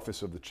in the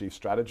office of the chief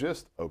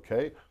strategist.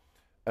 Okay.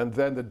 And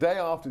then the day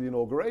after the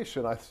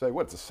inauguration, I say,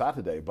 well, it's a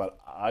Saturday, but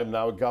I'm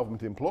now a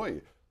government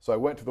employee. So I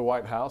went to the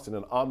White House in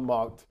an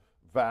unmarked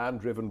van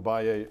driven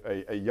by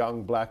a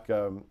young black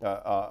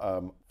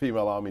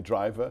female Army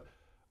driver,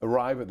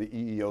 arrive at the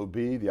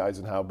EEOB, the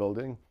Eisenhower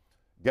building,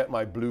 get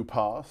my blue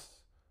pass,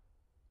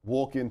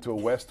 walk into a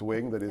West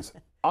Wing that is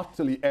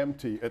utterly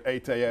empty at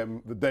 8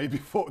 a.m. the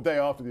day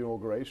after the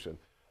inauguration.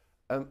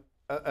 And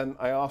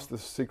I asked the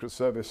Secret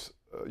Service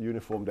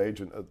uniformed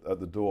agent at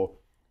the door,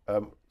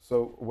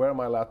 so where am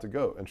I allowed to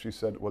go? And she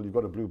said, well, you've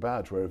got a blue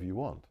badge wherever you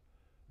want.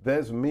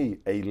 There's me,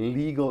 a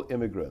legal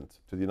immigrant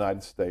to the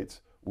United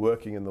States,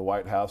 working in the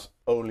White House,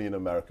 only in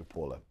America,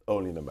 Paula,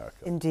 only in America.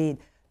 Indeed.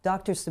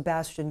 Dr.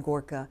 Sebastian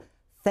Gorka,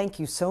 thank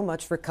you so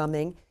much for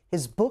coming.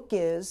 His book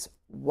is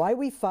Why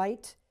We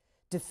Fight,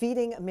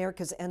 Defeating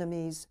America's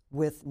Enemies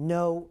with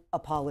No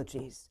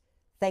Apologies.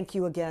 Thank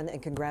you again,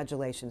 and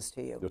congratulations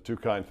to you. You're too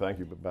kind. Thank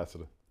you,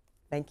 Ambassador.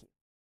 Thank you.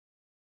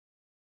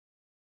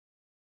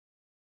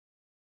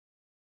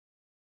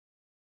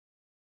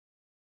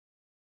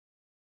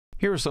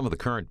 Here are some of the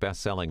current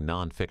best-selling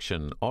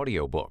nonfiction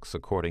audiobooks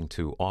according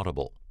to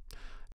Audible.